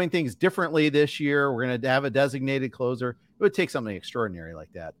we're doing, things differently this year. We're going to have a designated closer. It would take something extraordinary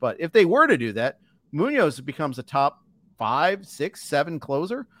like that. But if they were to do that, Munoz becomes a top 5, 6, 7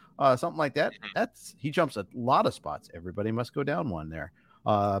 closer, something like that. He jumps a lot of spots. Everybody must go down one there.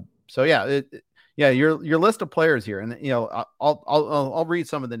 Your list of players here, and I'll read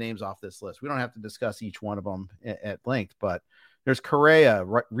some of the names off this list. We don't have to discuss each one of them at length, but there's Correa,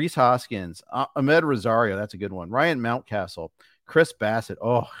 Rhys Hoskins, Ahmed Rosario. That's a good one. Ryan Mountcastle, Chris Bassett.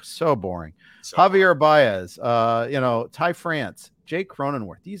 Oh, so boring. Javier Baez, Ty France, Jake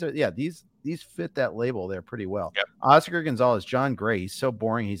Cronenworth. These fit that label there pretty well. Yep. Oscar Gonzalez, John Gray. He's so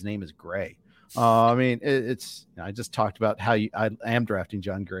boring. His name is Gray. I just talked about how I am drafting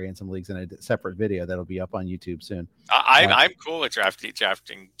John Gray in some leagues in a separate video that'll be up on YouTube soon. I'm cool with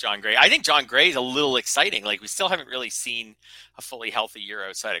drafting John Gray. I think John Gray is a little exciting. Like, we still haven't really seen a fully healthy year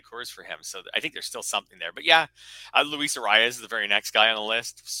outside of Coors for him. So I think there's still something there. But Luis Arias is the very next guy on the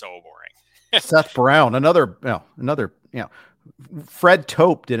list. So boring. Seth Brown, another. Fred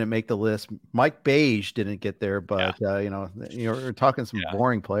Tope didn't make the list. Mike Beige didn't get there, but we're talking some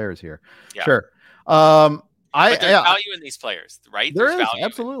boring players here. Yeah. Sure. But there's value in these players, right? There's value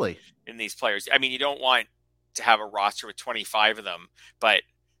absolutely in these players. I mean, you don't want to have a roster with 25 of them, but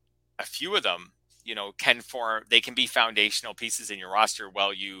a few of them, they can be foundational pieces in your roster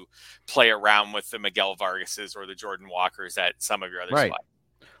while you play around with the Miguel Vargases or the Jordan Walkers at some of your other spots.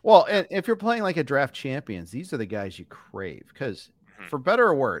 Well, and if you're playing like a draft champions, these are the guys you crave because for better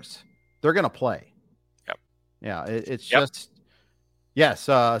or worse, they're going to play. Yep. Yeah. It's just, yes.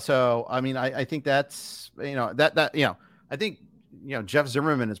 So, I mean, I think that's, I think, Jeff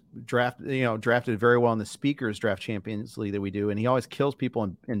Zimmerman is drafted very well in the Speakers Draft Champions League that we do. And he always kills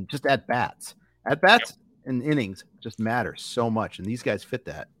people in just at bats and innings just matter so much. And these guys fit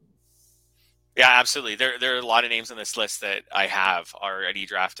that. Yeah, absolutely. There are a lot of names on this list that I have already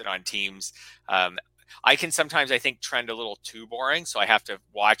drafted on teams. I can sometimes, I think, trend a little too boring, so I have to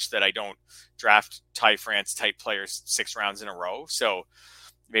watch that I don't draft Ty France type players 6 rounds in a row. So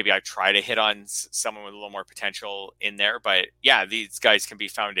maybe I try to hit on someone with a little more potential in there. But yeah, these guys can be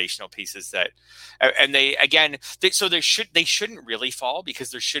foundational pieces that, and they shouldn't really fall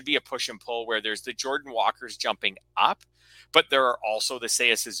because there should be a push and pull where there's the Jordan Walkers jumping up, but there are also the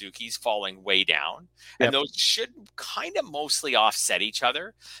Seiya Suzuki's falling way down. Yep. And those should kind of mostly offset each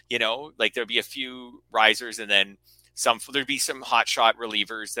other. Like there'll be a few risers and then there'd be some hot shot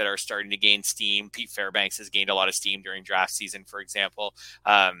relievers that are starting to gain steam. Pete Fairbanks has gained a lot of steam during draft season, for example.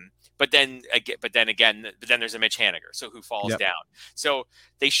 But then there's a Mitch Haniger, so who falls down. So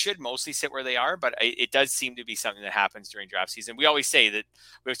they should mostly sit where they are, but it does seem to be something that happens during draft season. We always say that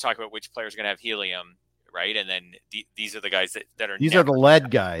we always talk about which players are going to have helium, right? And then these are the guys that are these are the lead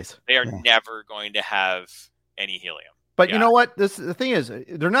guys. They are never going to have any helium. But you know what? The thing is,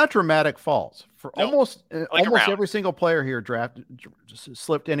 they're not dramatic falls. For almost every single player here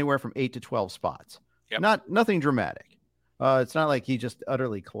slipped anywhere from 8 to 12 spots. Yep. Nothing dramatic. It's not like he just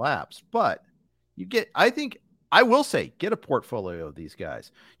utterly collapsed. But I think I will say, get a portfolio of these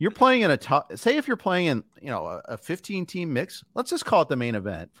guys. You're playing in a top, say if you're playing in, a 15 team mix, let's just call it the main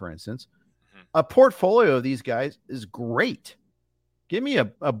event, for instance. A portfolio of these guys is great. Give me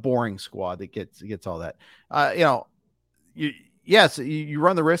a boring squad that gets all that. You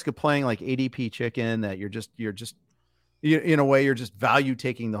run the risk of playing like ADP chicken that you're just in a way, you're just value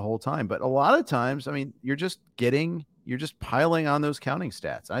taking the whole time. But a lot of times, I mean, you're just piling on those counting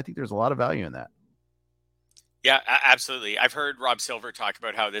stats. I think there's a lot of value in that. Yeah, absolutely. I've heard Rob Silver talk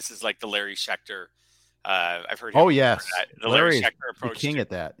about how this is like the Larry Schechter. I've heard him. Oh yes, the Larry Schechter approach. The king at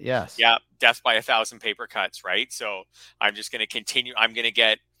that. Yes. Yeah, death by 1,000 paper cuts. Right. So I'm just going to continue. I'm going to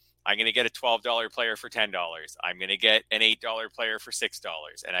get a $12 player for $10. I'm going to get an $8 player for $6.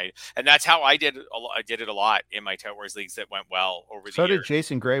 And that's how I did. I did it a lot in my Tout Wars leagues that went well over the years. So did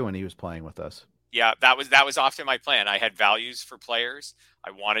Jason Gray when he was playing with us. Yeah, that was often my plan. I had values for players. I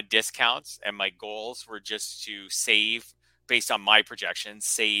wanted discounts, and my goals were just to save, based on my projections,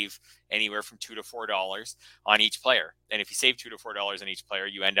 save anywhere from $2 to $4 on each player. And if you save $2 to $4 on each player,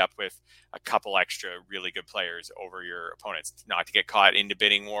 you end up with a couple extra really good players over your opponents, not to get caught into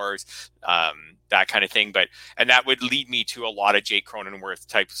bidding wars, that kind of thing. And that would lead me to a lot of Jake Cronenworth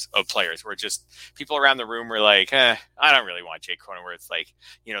types of players, where just people around the room were like, I don't really want Jake Cronenworth. Like,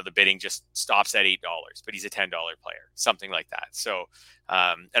 the bidding just stops at $8, but he's a $10 player, something like that. So,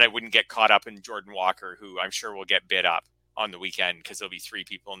 and I wouldn't get caught up in Jordan Walker, who I'm sure will get bid up on the weekend because there'll be 3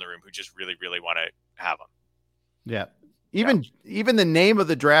 people in the room who just really, really want to have him. Yeah. Even the name of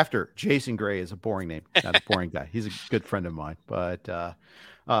the drafter, Jason Gray, is a boring name. Not a boring guy. He's a good friend of mine, but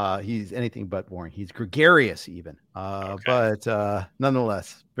he's anything but boring. He's gregarious even. But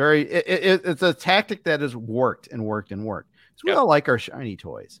nonetheless, it's a tactic that has worked and worked and worked. So we all like our shiny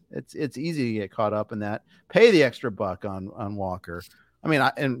toys. It's easy to get caught up in that. Pay the extra buck on Walker. I mean,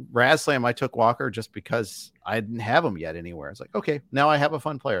 in Razslam, I took Walker just because I didn't have him yet anywhere. It's like, okay, now I have a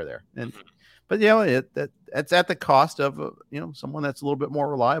fun player there. But it's at the cost of someone that's a little bit more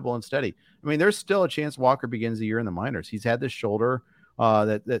reliable and steady. I mean, there's still a chance Walker begins the year in the minors. He's had this shoulder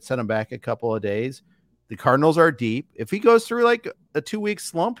that set him back a couple of days. The Cardinals are deep. If he goes through like a 2-week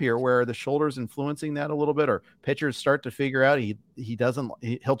slump here where the shoulder's influencing that a little bit, or pitchers start to figure out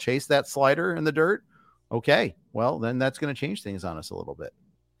he'll chase that slider in the dirt. Okay, well, then that's going to change things on us a little bit.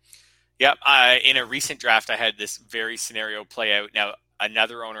 Yeah. In a recent draft, I had this very scenario play out. Now,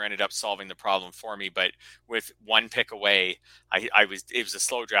 another owner ended up solving the problem for me, but with 1 pick away, it was a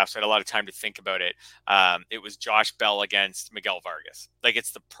slow draft, so I had a lot of time to think about it. It was Josh Bell against Miguel Vargas. Like,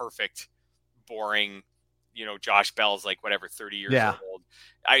 it's the perfect, boring, Josh Bell's like 30 years old.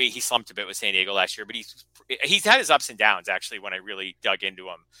 He slumped a bit with San Diego last year, but he's had his ups and downs actually when I really dug into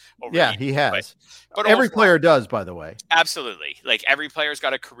him. He has. But every player does, by the way. Absolutely. Like, every player's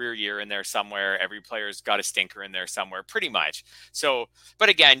got a career year in there somewhere. Every player's got a stinker in there somewhere, pretty much. So, but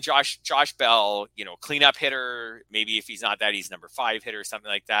again, Josh Bell, cleanup hitter. Maybe if he's not that, he's number 5 hitter, something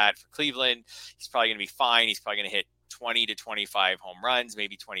like that for Cleveland. He's probably going to be fine. He's probably going to hit 20 to 25 home runs,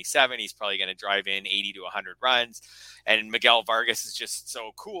 maybe 27. He's probably going to drive in 80 to 100 runs. And Miguel Vargas is just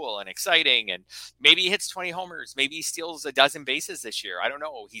so cool and exciting. And maybe he hits 20 homers. Maybe he steals a dozen bases this year. I don't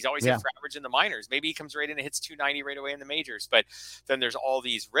know. He's always hit for average in the minors. Maybe he comes right in and hits 290 right away in the majors. But then there's all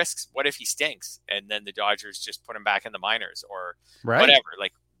these risks. What if he stinks? And then the Dodgers just put him back in the minors or whatever.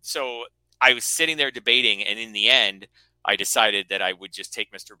 Like, so I was sitting there debating, and in the end, I decided that I would just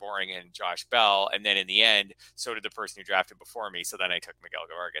take Mr. Boring and Josh Bell. And then in the end, so did the person who drafted before me. So then I took Miguel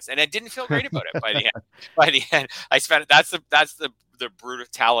Vargas, and I didn't feel great about it by the end. By the end, I spent, that's the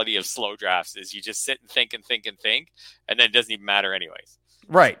brutality of slow drafts, is you just sit and think, and then it doesn't even matter anyways.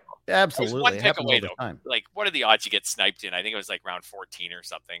 Right. Absolutely. 1 pick away though. Like, what are the odds you get sniped in? I think it was like round 14 or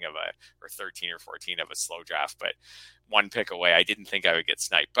something or 13 or 14 of a slow draft, but 1 pick away. I didn't think I would get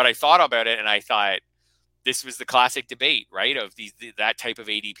sniped, but I thought about it, and I thought, this was the classic debate, right? Of that type of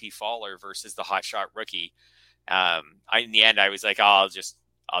ADP faller versus the hotshot rookie. In the end, I was like, I'll just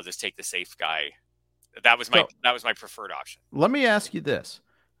take the safe guy. That was my preferred option. Let me ask you this: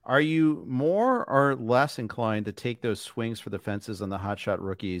 are you more or less inclined to take those swings for the fences on the hotshot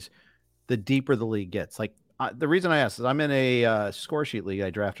rookies the deeper the league gets? Like, the reason I ask is I'm in a score sheet league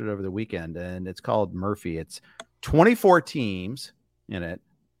I drafted over the weekend, and it's called Murphy. It's 24 teams in it,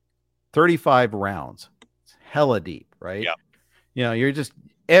 35 rounds. Hella deep, right? Yeah. You're just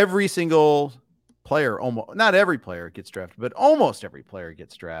every single player, almost not every player gets drafted, but almost every player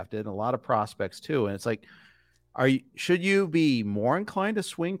gets drafted. A lot of prospects too. And it's like, should you be more inclined to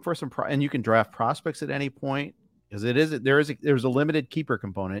swing for some and you can draft prospects at any point, because there's a limited keeper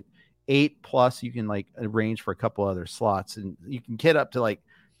component, 8+. You can like arrange for a couple other slots, and you can get up to like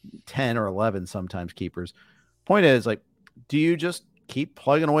 10 or 11 sometimes keepers. point is, like, do you just keep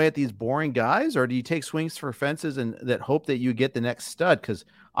plugging away at these boring guys, or do you take swings for fences and that hope that you get the next stud? Because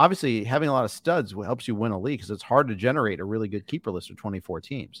obviously having a lot of studs helps you win a league, because it's hard to generate a really good keeper list of 24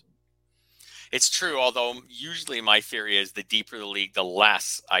 teams. It's true, although usually my theory is the deeper the league, the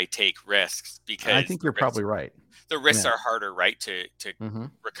less I take risks, because I think you're probably right. The risks are harder, right, to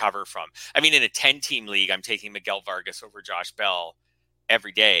recover from. I mean, in a 10-team league, I'm taking Miguel Vargas over Josh Bell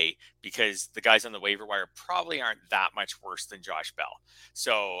every day, because the guys on the waiver wire probably aren't that much worse than Josh Bell.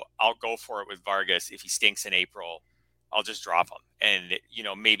 So I'll go for it with Vargas. If he stinks in April, I'll just drop him. And,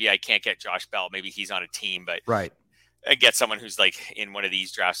 maybe I can't get Josh Bell. Maybe he's on a team, but right. I get someone who's like in one of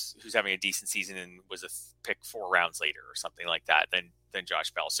these drafts who's having a decent season and was a pick 4 rounds later or something like that than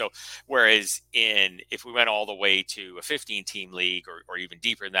Josh Bell. So whereas if we went all the way to a 15-team league or even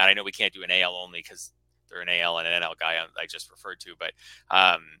deeper than that, I know we can't do an AL only because they're an AL and an NL guy I just referred to, but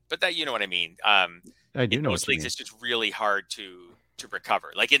that, you know what I mean? I do in know those leagues, it's just really hard to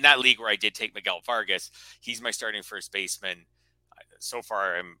recover. Like in that league where I did take Miguel Vargas, he's my starting first baseman. So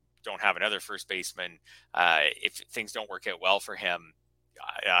far, don't have another first baseman. If things don't work out well for him,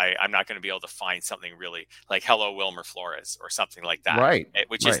 I'm not going to be able to find something really like hello Wilmer Flores or something like that. Right.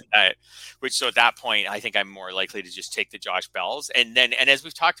 So at that point, I think I'm more likely to just take the Josh Bells. And as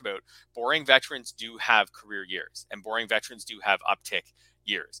we've talked about, boring veterans do have career years, and boring veterans do have uptick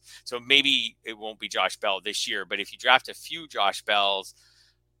years. So maybe it won't be Josh Bell this year, but if you draft a few Josh Bells,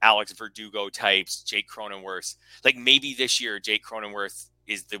 Alex Verdugo types, Jake Cronenworth, like maybe this year, Jake Cronenworth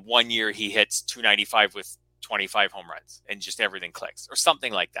is the 1 year he hits 295 with 25 home runs and just everything clicks or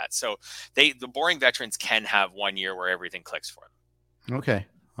something like that. So the boring veterans can have 1 year where everything clicks for them. Okay.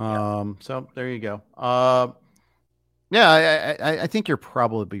 So there you go. I think you're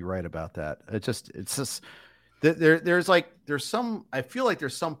probably right about that. It's just there's some, I feel like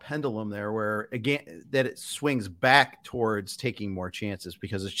there's some pendulum there where again, that it swings back towards taking more chances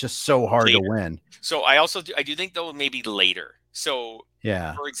because it's just so hard to win. So I do think though, maybe later. So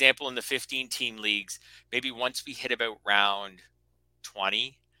yeah, for example, in the 15-team leagues, maybe once we hit about round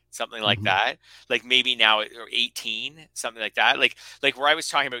 20, something like that, like maybe now or 18, something like that, like where I was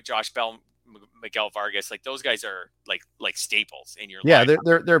talking about Josh Bell, Miguel Vargas, like those guys are like staples in your life.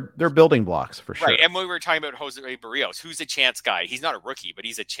 They're building blocks for sure. Right. And when we were talking about Jose Barrios, who's a chance guy, he's not a rookie, but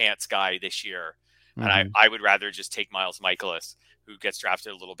he's a chance guy this year. And I would rather just take Miles Michaelis, who gets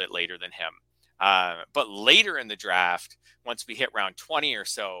drafted a little bit later than him. But later in the draft, once we hit round 20 or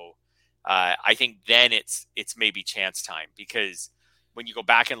so, I think then it's maybe chance time, because when you go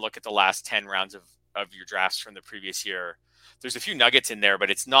back and look at the last 10 rounds of your drafts from the previous year, there's a few nuggets in there, but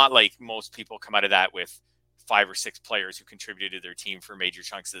it's not like most people come out of that with 5 or 6 players who contributed to their team for major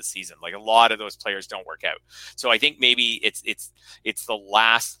chunks of the season. Like a lot of those players don't work out. So I think maybe it's the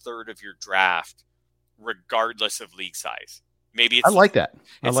last third of your draft, regardless of league size. Maybe it's, I like that.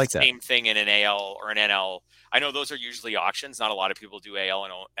 It's the same thing in an AL or an NL. I know those are usually auctions. Not a lot of people do AL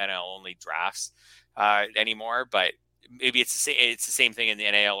and NL only drafts anymore, but maybe it's the same thing in the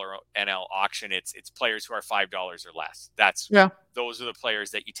NAL or NL auction. It's players who are $5 or less. Those are the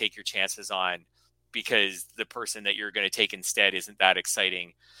players that you take your chances on, because the person that you're going to take instead isn't that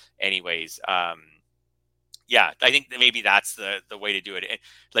exciting anyways. I think that maybe that's the way to do it.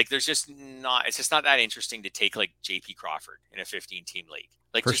 Like it's just not that interesting to take like JP Crawford in a 15-team league.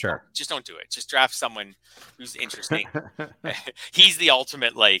 Like just don't do it. Just draft someone who's interesting. He's the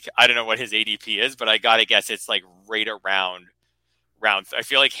ultimate, like, I don't know what his ADP is, but I got to guess it's like right around round. I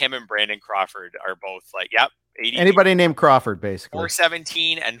feel like him and Brandon Crawford are both like, yep. ADP, anybody named Crawford, basically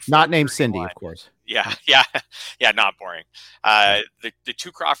 417 and not named Cindy, of course. Yeah, not boring. The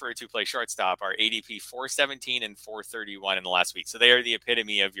two Crawford who play shortstop are ADP 417 and 431 in the last week. So they are the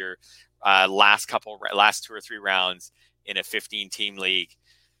epitome of your last 2 or 3 rounds in a 15-team league.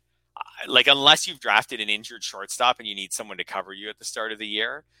 Like, unless you've drafted an injured shortstop and you need someone to cover you at the start of the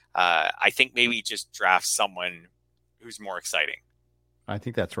year, I think maybe just draft someone who's more exciting. I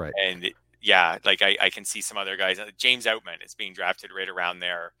think that's right. And yeah, like I can see some other guys. James Outman is being drafted right around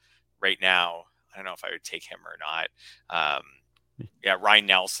there right now. I don't know if I would take him or not. Ryan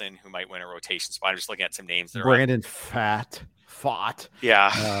Nelson, who might win a rotation spot. I'm just looking at some names there. Brandon Fought.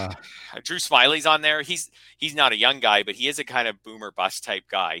 Yeah. Drew Smiley's on there. He's not a young guy, but he is a kind of boomer bust type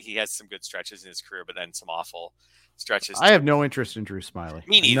guy. He has some good stretches in his career, but then some awful stretches. I have no interest in Drew Smiley.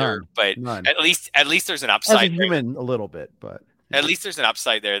 Me neither, but none. At least there's an upside. As a human, a little bit, but at least there's an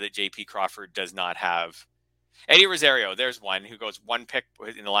upside there that JP Crawford does not have. Eddie Rosario, there's one who goes 1 pick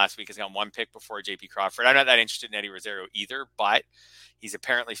in the last week, has gone 1 pick before JP Crawford. I'm not that interested in Eddie Rosario either, but he's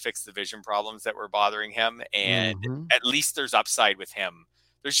apparently fixed the vision problems that were bothering him. And at least there's upside with him.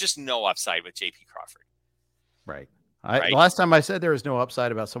 There's just no upside with JP Crawford. Right. Right? The last time I said there was no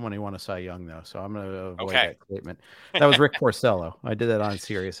upside about someone who won a Cy Young, though, so I'm going to avoid that statement. That was Rick Porcello. I did that on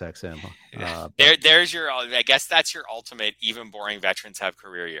Sirius XM. There's your. I guess that's your ultimate. Even boring veterans have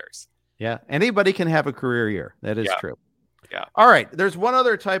career years. Yeah, anybody can have a career year. That is true. Yeah. All right. There's one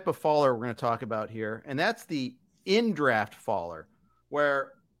other type of faller we're going to talk about here, and that's the in-draft faller,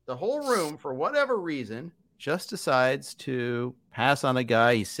 where the whole room, for whatever reason, just decides to pass on a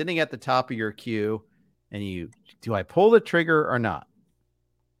guy. He's sitting at the top of your queue, and do I pull the trigger or not?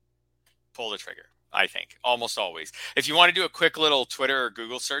 Pull the trigger, I think, almost always. If you want to do a quick little Twitter or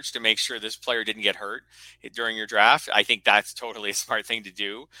Google search to make sure this player didn't get hurt during your draft, I think that's totally a smart thing to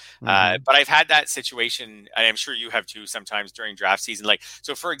do. But I've had that situation, and I'm sure you have too, sometimes during draft season. Like,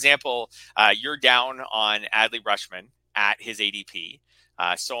 so for example, you're down on Adley Rutschman at his ADP.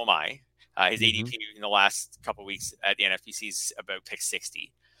 So am I. His ADP in the last couple of weeks at the NFBC is about pick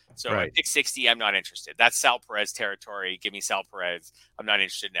 60. So at pick 60, I'm not interested. That's Sal Perez territory. Give me Sal Perez. I'm not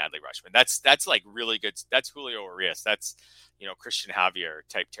interested in Adley Rutschman. That's like really good. That's Julio Urias. That's, Christian Javier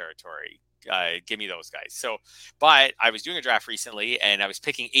type territory. Give me those guys. So, but I was doing a draft recently and I was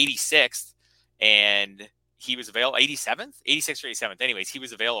picking 86th and he was available. 86th or 87th. Anyways, he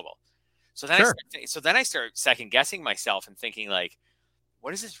was available. So then I start second guessing myself and thinking like,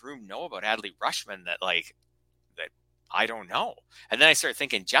 what does this room know about Adley Rutschman that I don't know? And then I started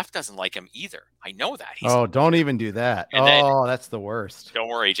thinking Jeff doesn't like him either. I know that. Don't even do that. That's the worst. Don't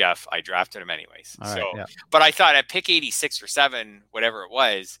worry, Jeff. I drafted him anyways. But I thought at pick 86 or 7, whatever it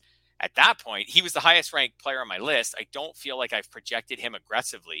was, at that point, he was the highest ranked player on my list. I don't feel like I've projected him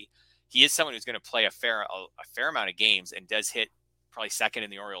aggressively. He is someone who's going to play a fair amount of games and does hit probably second in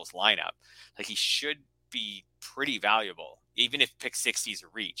the Orioles lineup. Like he should be pretty valuable, even if pick 60 is a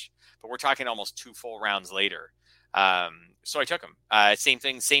reach. But we're talking almost 2 full rounds later. So I took him. Same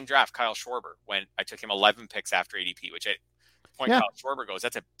thing, same draft. Kyle Schwarber. When I took him 11 picks after ADP, which at the point Kyle Schwarber goes,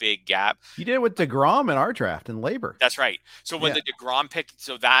 that's a big gap. You did it with DeGrom in our draft in labor. That's right. So when the DeGrom pick,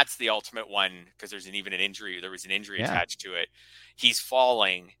 so that's the ultimate one because there's an injury. There was an injury attached to it. He's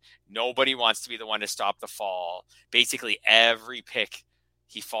falling. Nobody wants to be the one to stop the fall. Basically, every pick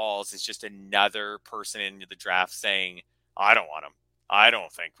he falls is just another person in the draft saying, I don't want him. I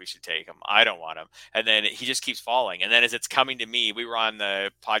don't think we should take him. I don't want him. And then he just keeps falling. And then as it's coming to me, we were on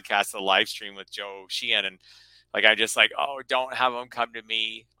the podcast, the live stream with Joe Sheehan. And I'm just like, oh, don't have him come to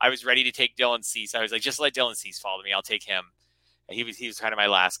me. I was ready to take Dylan Cease. I was like, just let Dylan Cease fall to me. I'll take him. And he was kind of my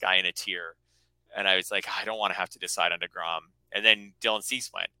last guy in a tier. And I was like, I don't want to have to decide on DeGrom. And then Dylan Cease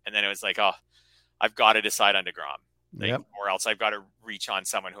went. And then it was like, oh, I've got to decide on DeGrom. Or else I've got to reach on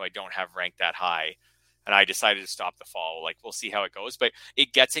someone who I don't have ranked that high. And I decided to stop the fall. We'll see how it goes. But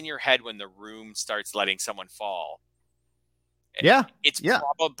it gets in your head when the room starts letting someone fall. Yeah.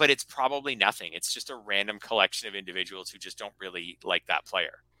 But it's probably nothing. It's just a random collection of individuals who just don't really like that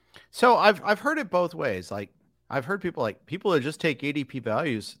player. So I've heard it both ways. I've heard people that just take ADP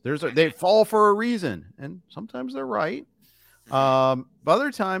values. They fall for a reason. And sometimes they're right. But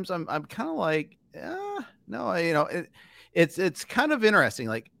other times I'm kind of like, no, it's kind of interesting.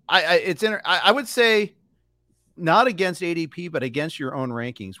 I would say not against ADP, but against your own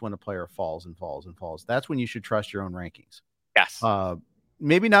rankings when a player falls and falls and falls. That's when you should trust your own rankings. Yes.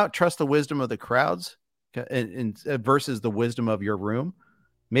 Maybe not trust the wisdom of the crowds and versus the wisdom of your room.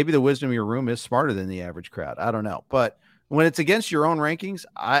 Maybe the wisdom of your room is smarter than the average crowd. I don't know. But when it's against your own rankings,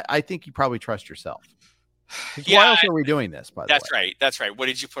 I think you probably trust yourself. Why else are we doing this, by the way? That's right. What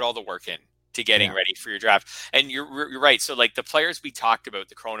did you put all the work in to getting ready for your draft? And you're right. So the players we talked about,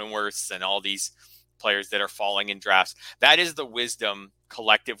 the Cronenworths and all these players that are falling in drafts, that is the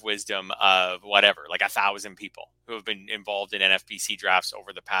collective wisdom of 1,000 people who have been involved in NFBC drafts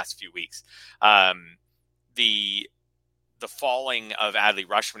over the past few weeks. The falling of Adley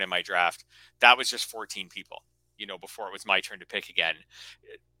Rutschman in my draft, that was just 14 people, before it was my turn to pick again.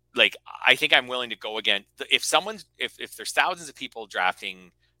 I think I'm willing to go again. If there's thousands of people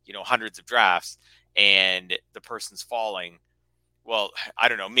drafting, hundreds of drafts and the person's falling, well, I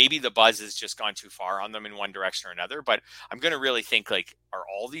don't know, maybe the buzz has just gone too far on them in one direction or another, but I'm going to really think are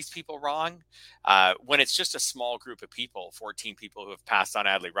all these people wrong? When it's just a small group of people, 14 people who have passed on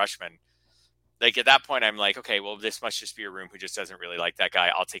Adley Rutschman, at that point, I'm like, okay, well, this must just be a room who just doesn't really like that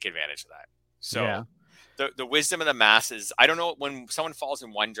guy. I'll take advantage of that. So the wisdom of the masses, I don't know, when someone falls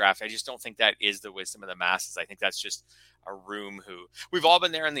in one draft, I just don't think that is the wisdom of the masses. I think that's just a room who we've all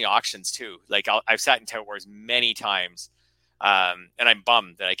been there in the auctions too. I've sat in Tout Wars many times. And I'm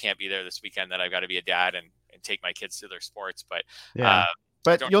bummed that I can't be there this weekend, that I've got to be a dad and take my kids to their sports. But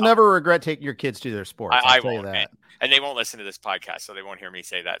But you'll never regret taking your kids to their sports. I tell won't, you that. man. And they won't listen to this podcast, so they won't hear me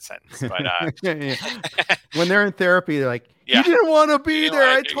say that sentence. But when they're in therapy, they're like, "You didn't want to be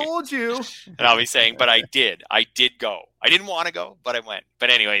there. I told you." And I'll be saying, "But I did. I did go. I didn't want to go, but I went."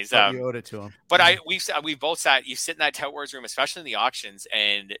 But anyways, you owed it to them. But we both sat. You sit in that Tout Wars room, especially in the auctions,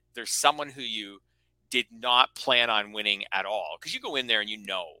 and there's someone who you did not plan on winning at all, because you go in there and you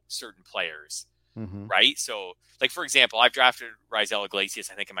know certain players. Mm-hmm. Right. So, like, for example, I've drafted Rizal Iglesias,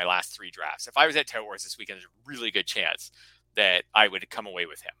 I think, in my last 3 drafts. If I was at Tout Wars this weekend, there's a really good chance that I would come away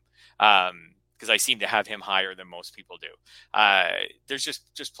with him. Because I seem to have him higher than most people do. There's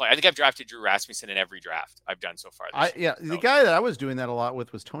just play. I think I've drafted Drew Rasmussen in every draft I've done so far. The guy that I was doing that a lot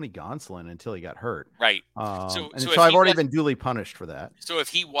with was Tony Gonsolin until he got hurt. Right. So I've already been duly punished for that. So if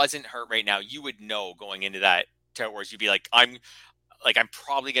he wasn't hurt right now, you would know going into that Tout Wars, you'd be like, I'm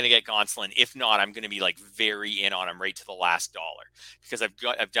probably going to get Gonsolin. If not, I'm going to be like very in on him right to the last dollar, because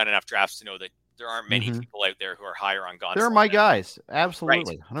I've done enough drafts to know that there aren't many people out there who are higher on Gonsolin. They're my guys.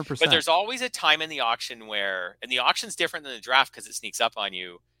 Absolutely. Right. 100%. But there's always a time in the auction where, and the auction's different than the draft because it sneaks up on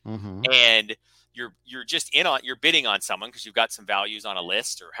you, and you're just you're bidding on someone because you've got some values on a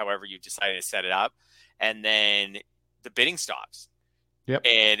list or however you've decided to set it up. And then the bidding stops. Yep.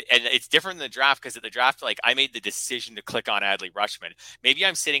 And it's different than the draft, because at the draft, like, I made the decision to click on Adley Rutschman. Maybe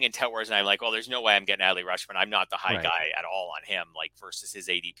I'm sitting in Tout Wars and I'm like, well, there's no way I'm getting Adley Rutschman. I'm not the high guy at all on him, like, versus his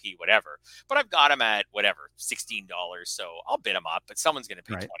ADP, whatever. But I've got him at whatever, $16. So I'll bid him up, but someone's going to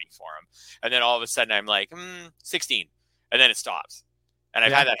pay 20 for him. And then all of a sudden I'm like, 16. And then it stops. And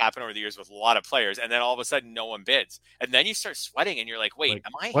I've had that happen over the years with a lot of players. And then all of a sudden, no one bids. And then you start sweating and you're like, wait,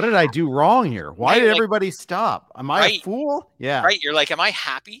 what did I do wrong here? Why did everybody stop? Am I a fool? Yeah. Right. You're like, am I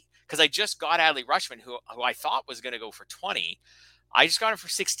happy? Because I just got Adley Rutschman, who I thought was going to go for 20. I just got him for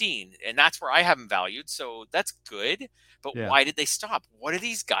 16. And that's where I have him valued. So that's good. But why did they stop? What do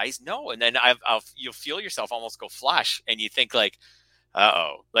these guys know? And then you'll feel yourself almost go flush. And you think like,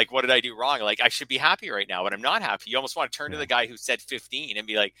 like, what did I do wrong? Like, I should be happy right now, but I'm not happy. You almost want to turn to the guy who said 15 and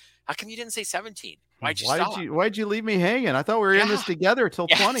be like, how come you didn't say 17? Why'd you leave me hanging? I thought we were in this together till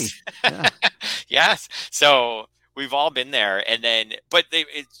 20. Yeah. Yes. So we've all been there. And then, but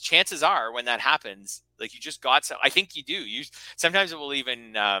chances are when that happens, like, you just got some, I think you do. Sometimes it will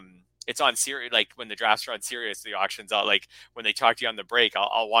even, it's on Sirius, like when the drafts are on Sirius, the auctions, like when they talk to you on the break,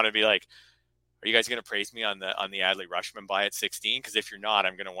 I'll want to be like, are you guys going to praise me on the Adley Rutschman buy at 16? Because if you're not,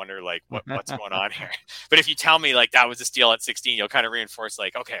 I'm going to wonder like what's going on here. But if you tell me like that was a steal at 16, you'll kind of reinforce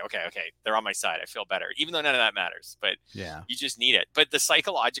like, okay, they're on my side. I feel better, even though none of that matters. But you just need it. But the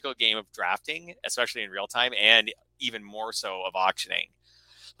psychological game of drafting, especially in real time, and even more so of auctioning,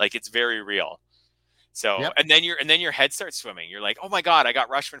 like, it's very real. So, and then your head starts swimming. You're like, oh my God, I got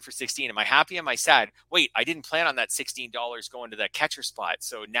Rutschman for 16. Am I happy? Am I sad? Wait, I didn't plan on that $16 going to that catcher spot.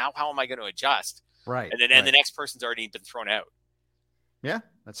 So now how am I going to adjust? Right. And then the next person's already been thrown out. Yeah,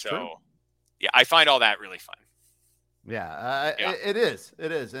 that's true. Yeah, I find all that really fun. Yeah, it is.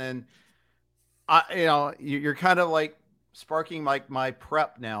 It is. And you're kind of like sparking my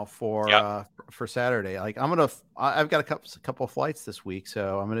prep now for Saturday. Like, I've got a couple of flights this week,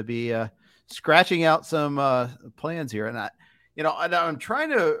 so I'm going to be scratching out some plans here, and I'm trying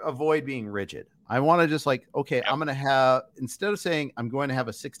to avoid being rigid. I want to just like, okay, I'm going to have, instead of saying I'm going to have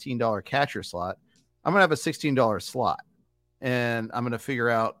a $16 catcher slot, I'm going to have a $16 slot, and I'm going to figure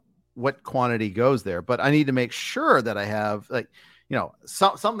out what quantity goes there. But I need to make sure that I have, like,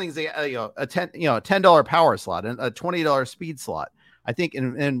 something's a $10 power slot and a $20 speed slot. I think,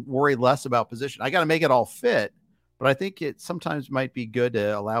 and worry less about position. I got to make it all fit. But I think it sometimes might be good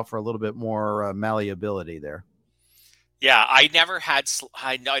to allow for a little bit more malleability there. Yeah, I never had.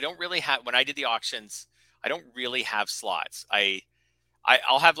 I don't really have. When I did the auctions, I don't really have slots.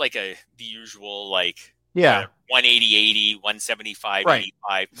 I'll have like the usual 180, 80, 175,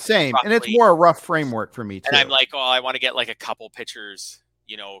 85. Same, roughly. And it's more a rough framework for me too. And I'm like, I want to get like a couple pitchers.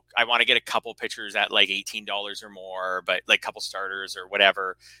 I want to get a couple pitchers at like $18 or more, but like couple starters or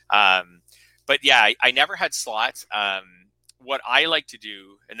whatever. But yeah, I never had slots. What I like to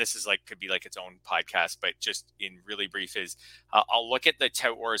do, and this is could be like its own podcast, but just in really brief, is I'll look at the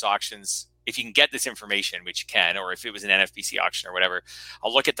Tout Wars auctions. If you can get this information, which you can, or if it was an NFBC auction or whatever,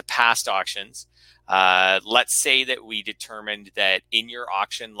 I'll look at the past auctions. Let's say that we determined that in your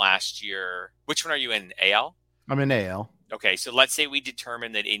auction last year, which one are you in, AL? I'm in AL. Okay, so let's say we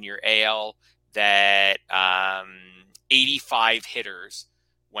determined that in your AL that 85 hitters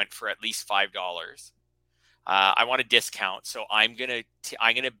went for at least $5. I want a discount, so I'm gonna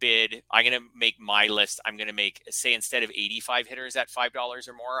bid. I'm gonna make my list. I'm gonna make, say, instead of 85 hitters at $5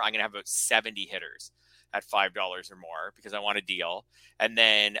 or more, I'm gonna have about 70 hitters at $5 or more because I want a deal. And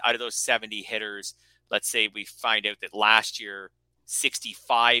then out of those 70 hitters, let's say we find out that last year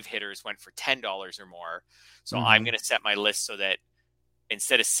 65 hitters went for $10 or more. So I'm going to set my list so that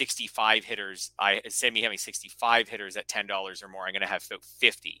instead of 65 hitters, instead of me having 65 hitters at $10 or more, I'm going to have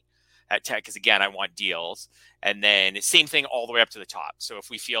 50 at 10 because again, I want deals. And then same thing all the way up to the top. So if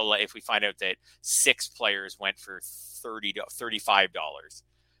we find out that 6 players went for $35,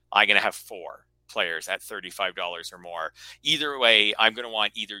 I'm going to have 4 players at $35 or more. Either way, I'm going to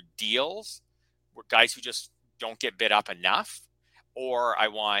want either deals, guys who just don't get bid up enough, or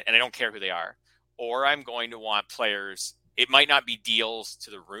and I don't care who they are, or I'm going to want players. It might not be deals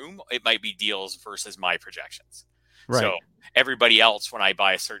to the room. It might be deals versus my projections. Right. So everybody else, when I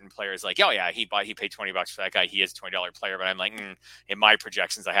buy a certain player, is like, oh yeah, he paid $20 for that guy. He is a $20 player. But I'm like, in my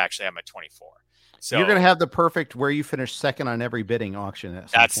projections, I actually have him at 24. So you're going to have the perfect where you finish second on every bidding auction.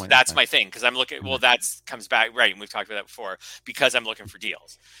 That's my thing. Cause I'm looking, well, comes back. Right. And we've talked about that before because I'm looking for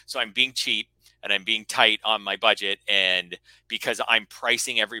deals. So I'm being cheap and I'm being tight on my budget. And because I'm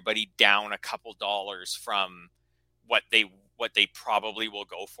pricing everybody down a couple dollars from what they probably will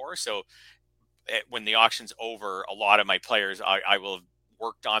go for. So when the auction's over, a lot of my players, I will have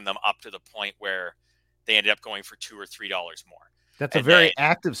worked on them up to the point where they ended up going for $2 or $3 more. That's a very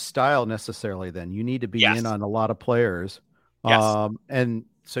active style necessarily. Then you need to be in on a lot of players. Yes. And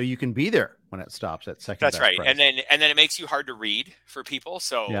so you can be there when it stops at second. That's right. Price. And then it makes you hard to read for people.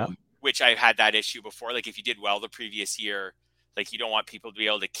 So, which I've had that issue before. Like if you did well the previous year, like you don't want people to be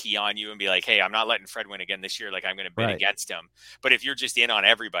able to key on you and be like, hey, I'm not letting Fred win again this year. Like I'm going to bid against him. But if you're just in on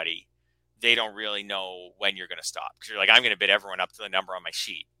everybody, they don't really know when you're going to stop. Because you're like, I'm going to bid everyone up to the number on my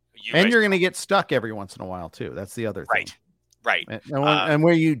sheet. You're going to get stuck every once in a while too. That's the other thing. Right. And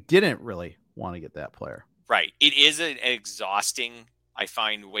where you didn't really want to get that player. Right. It is an exhausting, I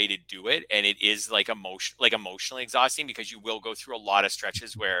find, way to do it. And it is emotionally exhausting because you will go through a lot of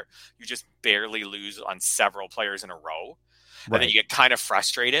stretches where you just barely lose on several players in a row. And then you get kind of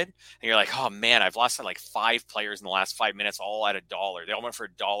frustrated and you're like, oh man, I've lost on like 5 players in the last 5 minutes, all at $1. They all went for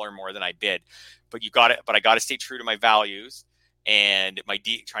 $1 more than I bid, but I got to stay true to my values and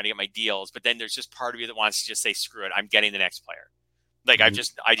trying to get my deals. But then there's just part of you that wants to just say, screw it, I'm getting the next player. Like I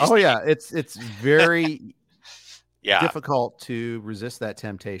just, it's very difficult to resist that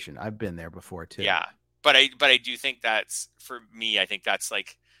temptation. I've been there before too. Yeah. But I do think that's, for me, I think that's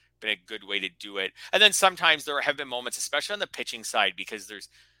like been a good way to do it. And then sometimes there have been moments, especially on the pitching side, because there's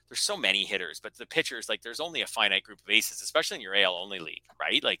so many hitters, but the pitchers, like there's only a finite group of aces, especially in your AL only league,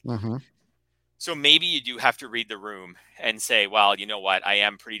 right? Like, so maybe you do have to read the room and say, well, you know what? I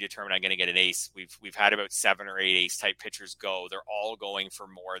am pretty determined I'm going to get an ace. We've had about 7 or 8 ace type pitchers go. They're all going for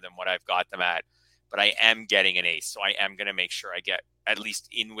more than what I've got them at, but I am getting an ace. So I am going to make sure I get at least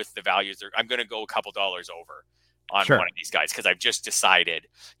in with the values. I'm going to go a couple dollars over on one of these guys because I've just decided,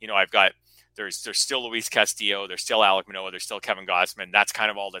 I've got there's still Luis Castillo, there's still Alek Manoah, there's still Kevin Gausman. That's kind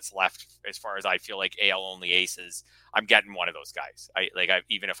of all that's left as far as I feel like AL only aces. I'm getting one of those guys.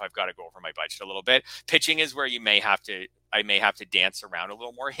 Even if I've got to go over my budget a little bit. Pitching is where I may have to dance around a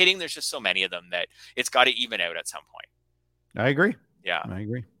little more. Hitting, there's just so many of them that it's got to even out at some point. I agree. Yeah, I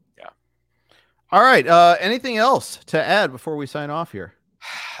agree. Yeah. All right. Anything else to add before we sign off here?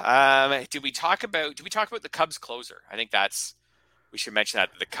 Did we talk about the Cubs closer? I think we should mention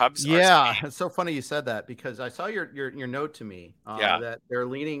that the Cubs. It's so funny you said that because I saw your note to me that they're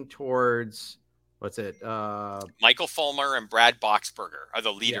leaning towards Michael Fulmer and Brad Boxberger are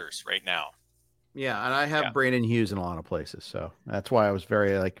the leaders right now. Yeah, and I have Brandon Hughes in a lot of places, so that's why I was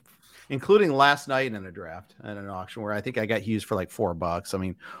very including last night in a draft and an auction where I think I got Hughes for like $4. I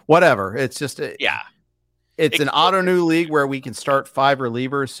mean, whatever. It's just It's an auto new league where we can start 5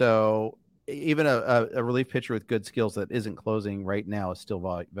 relievers. So even a relief pitcher with good skills that isn't closing right now is still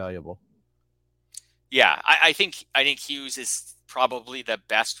valuable. Yeah, I think Hughes is probably the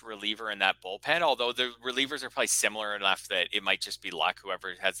best reliever in that bullpen, although the relievers are probably similar enough that it might just be luck,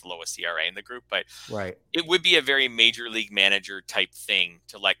 whoever has the lowest ERA in the group. But it would be a very major league manager type thing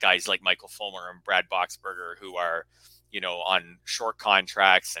to let guys like Michael Fulmer and Brad Boxberger, who are on short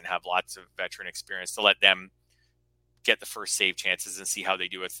contracts and have lots of veteran experience, to let them get the first save chances and see how they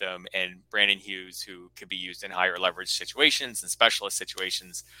do with them. And Brandon Hughes, who could be used in higher leverage situations and specialist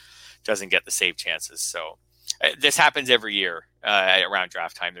situations, doesn't get the save chances. So this happens every year around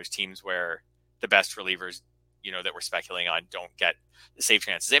draft time. There's teams where the best relievers, that we're speculating on don't get the save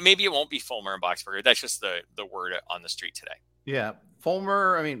chances. And maybe it won't be Fulmer and Boxberger. That's just the word on the street today. Yeah.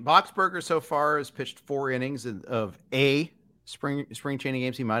 Boxberger so far has pitched 4 innings of A spring training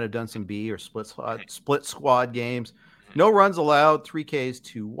games. He might have done some B or split squad games. No runs allowed, 3 Ks,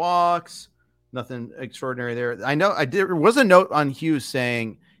 2 walks. Nothing extraordinary there. I know there was a note on Hughes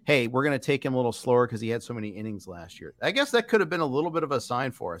saying, hey, we're going to take him a little slower because he had so many innings last year. I guess that could have been a little bit of a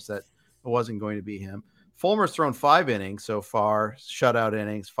sign for us that it wasn't going to be him. Fulmer's thrown 5 innings so far, shutout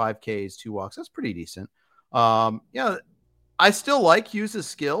innings, 5 Ks, 2 walks. That's pretty decent. Yeah, I still like Hughes'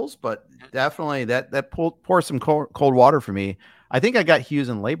 skills, but definitely that pours some cold water for me. I think I got Hughes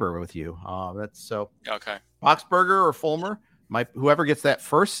in labor with you. That's so okay. Boxberger or Fulmer. Whoever gets that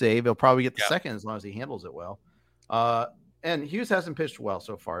first save, he'll probably get the second as long as he handles it well. And Hughes hasn't pitched well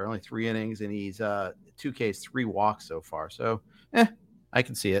so far. Only 3 innings, and he's 2 Ks, 3 walks so far. So, I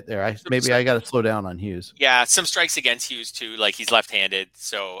can see it there. I got to slow down on Hughes. Yeah, some strikes against Hughes too. Like he's left-handed,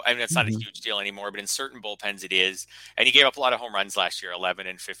 so I mean it's not a huge deal anymore. But in certain bullpens, it is. And he gave up a lot of home runs last year: 11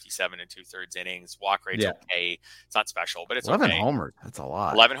 and 57 and 2/3 innings. Walk rate's okay. It's not special, but it's 11 okay. homers. That's a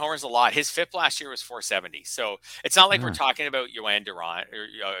lot. 11 homers, a lot. His FIP last year was 470. So it's not like we're talking about Yohan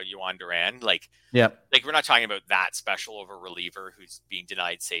Duran. Like we're not talking about that special of a reliever who's being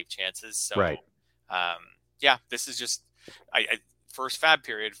denied save chances. So right. This is just first fab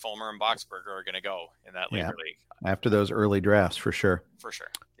period. Fulmer and Boxberger are going to go in that later league after those early drafts for sure.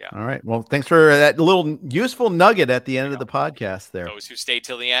 Yeah. All right. Well, thanks for that little useful nugget at the end of the podcast there. Those who stayed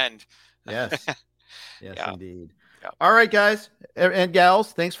till the end. Yes. Yes, indeed. Yeah. All right, guys and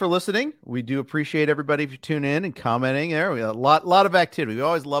gals, thanks for listening. We do appreciate everybody if you tune in and commenting there. We got a lot of activity. We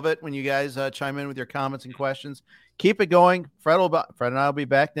always love it when you guys chime in with your comments and questions. Keep it going. Fred and I will be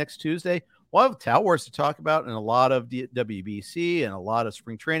back next Tuesday. We'll have Tout Wars to talk about and a lot of WBC and a lot of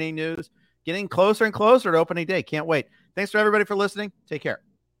spring training news. Getting closer and closer to opening day. Can't wait. Thanks for everybody for listening. Take care.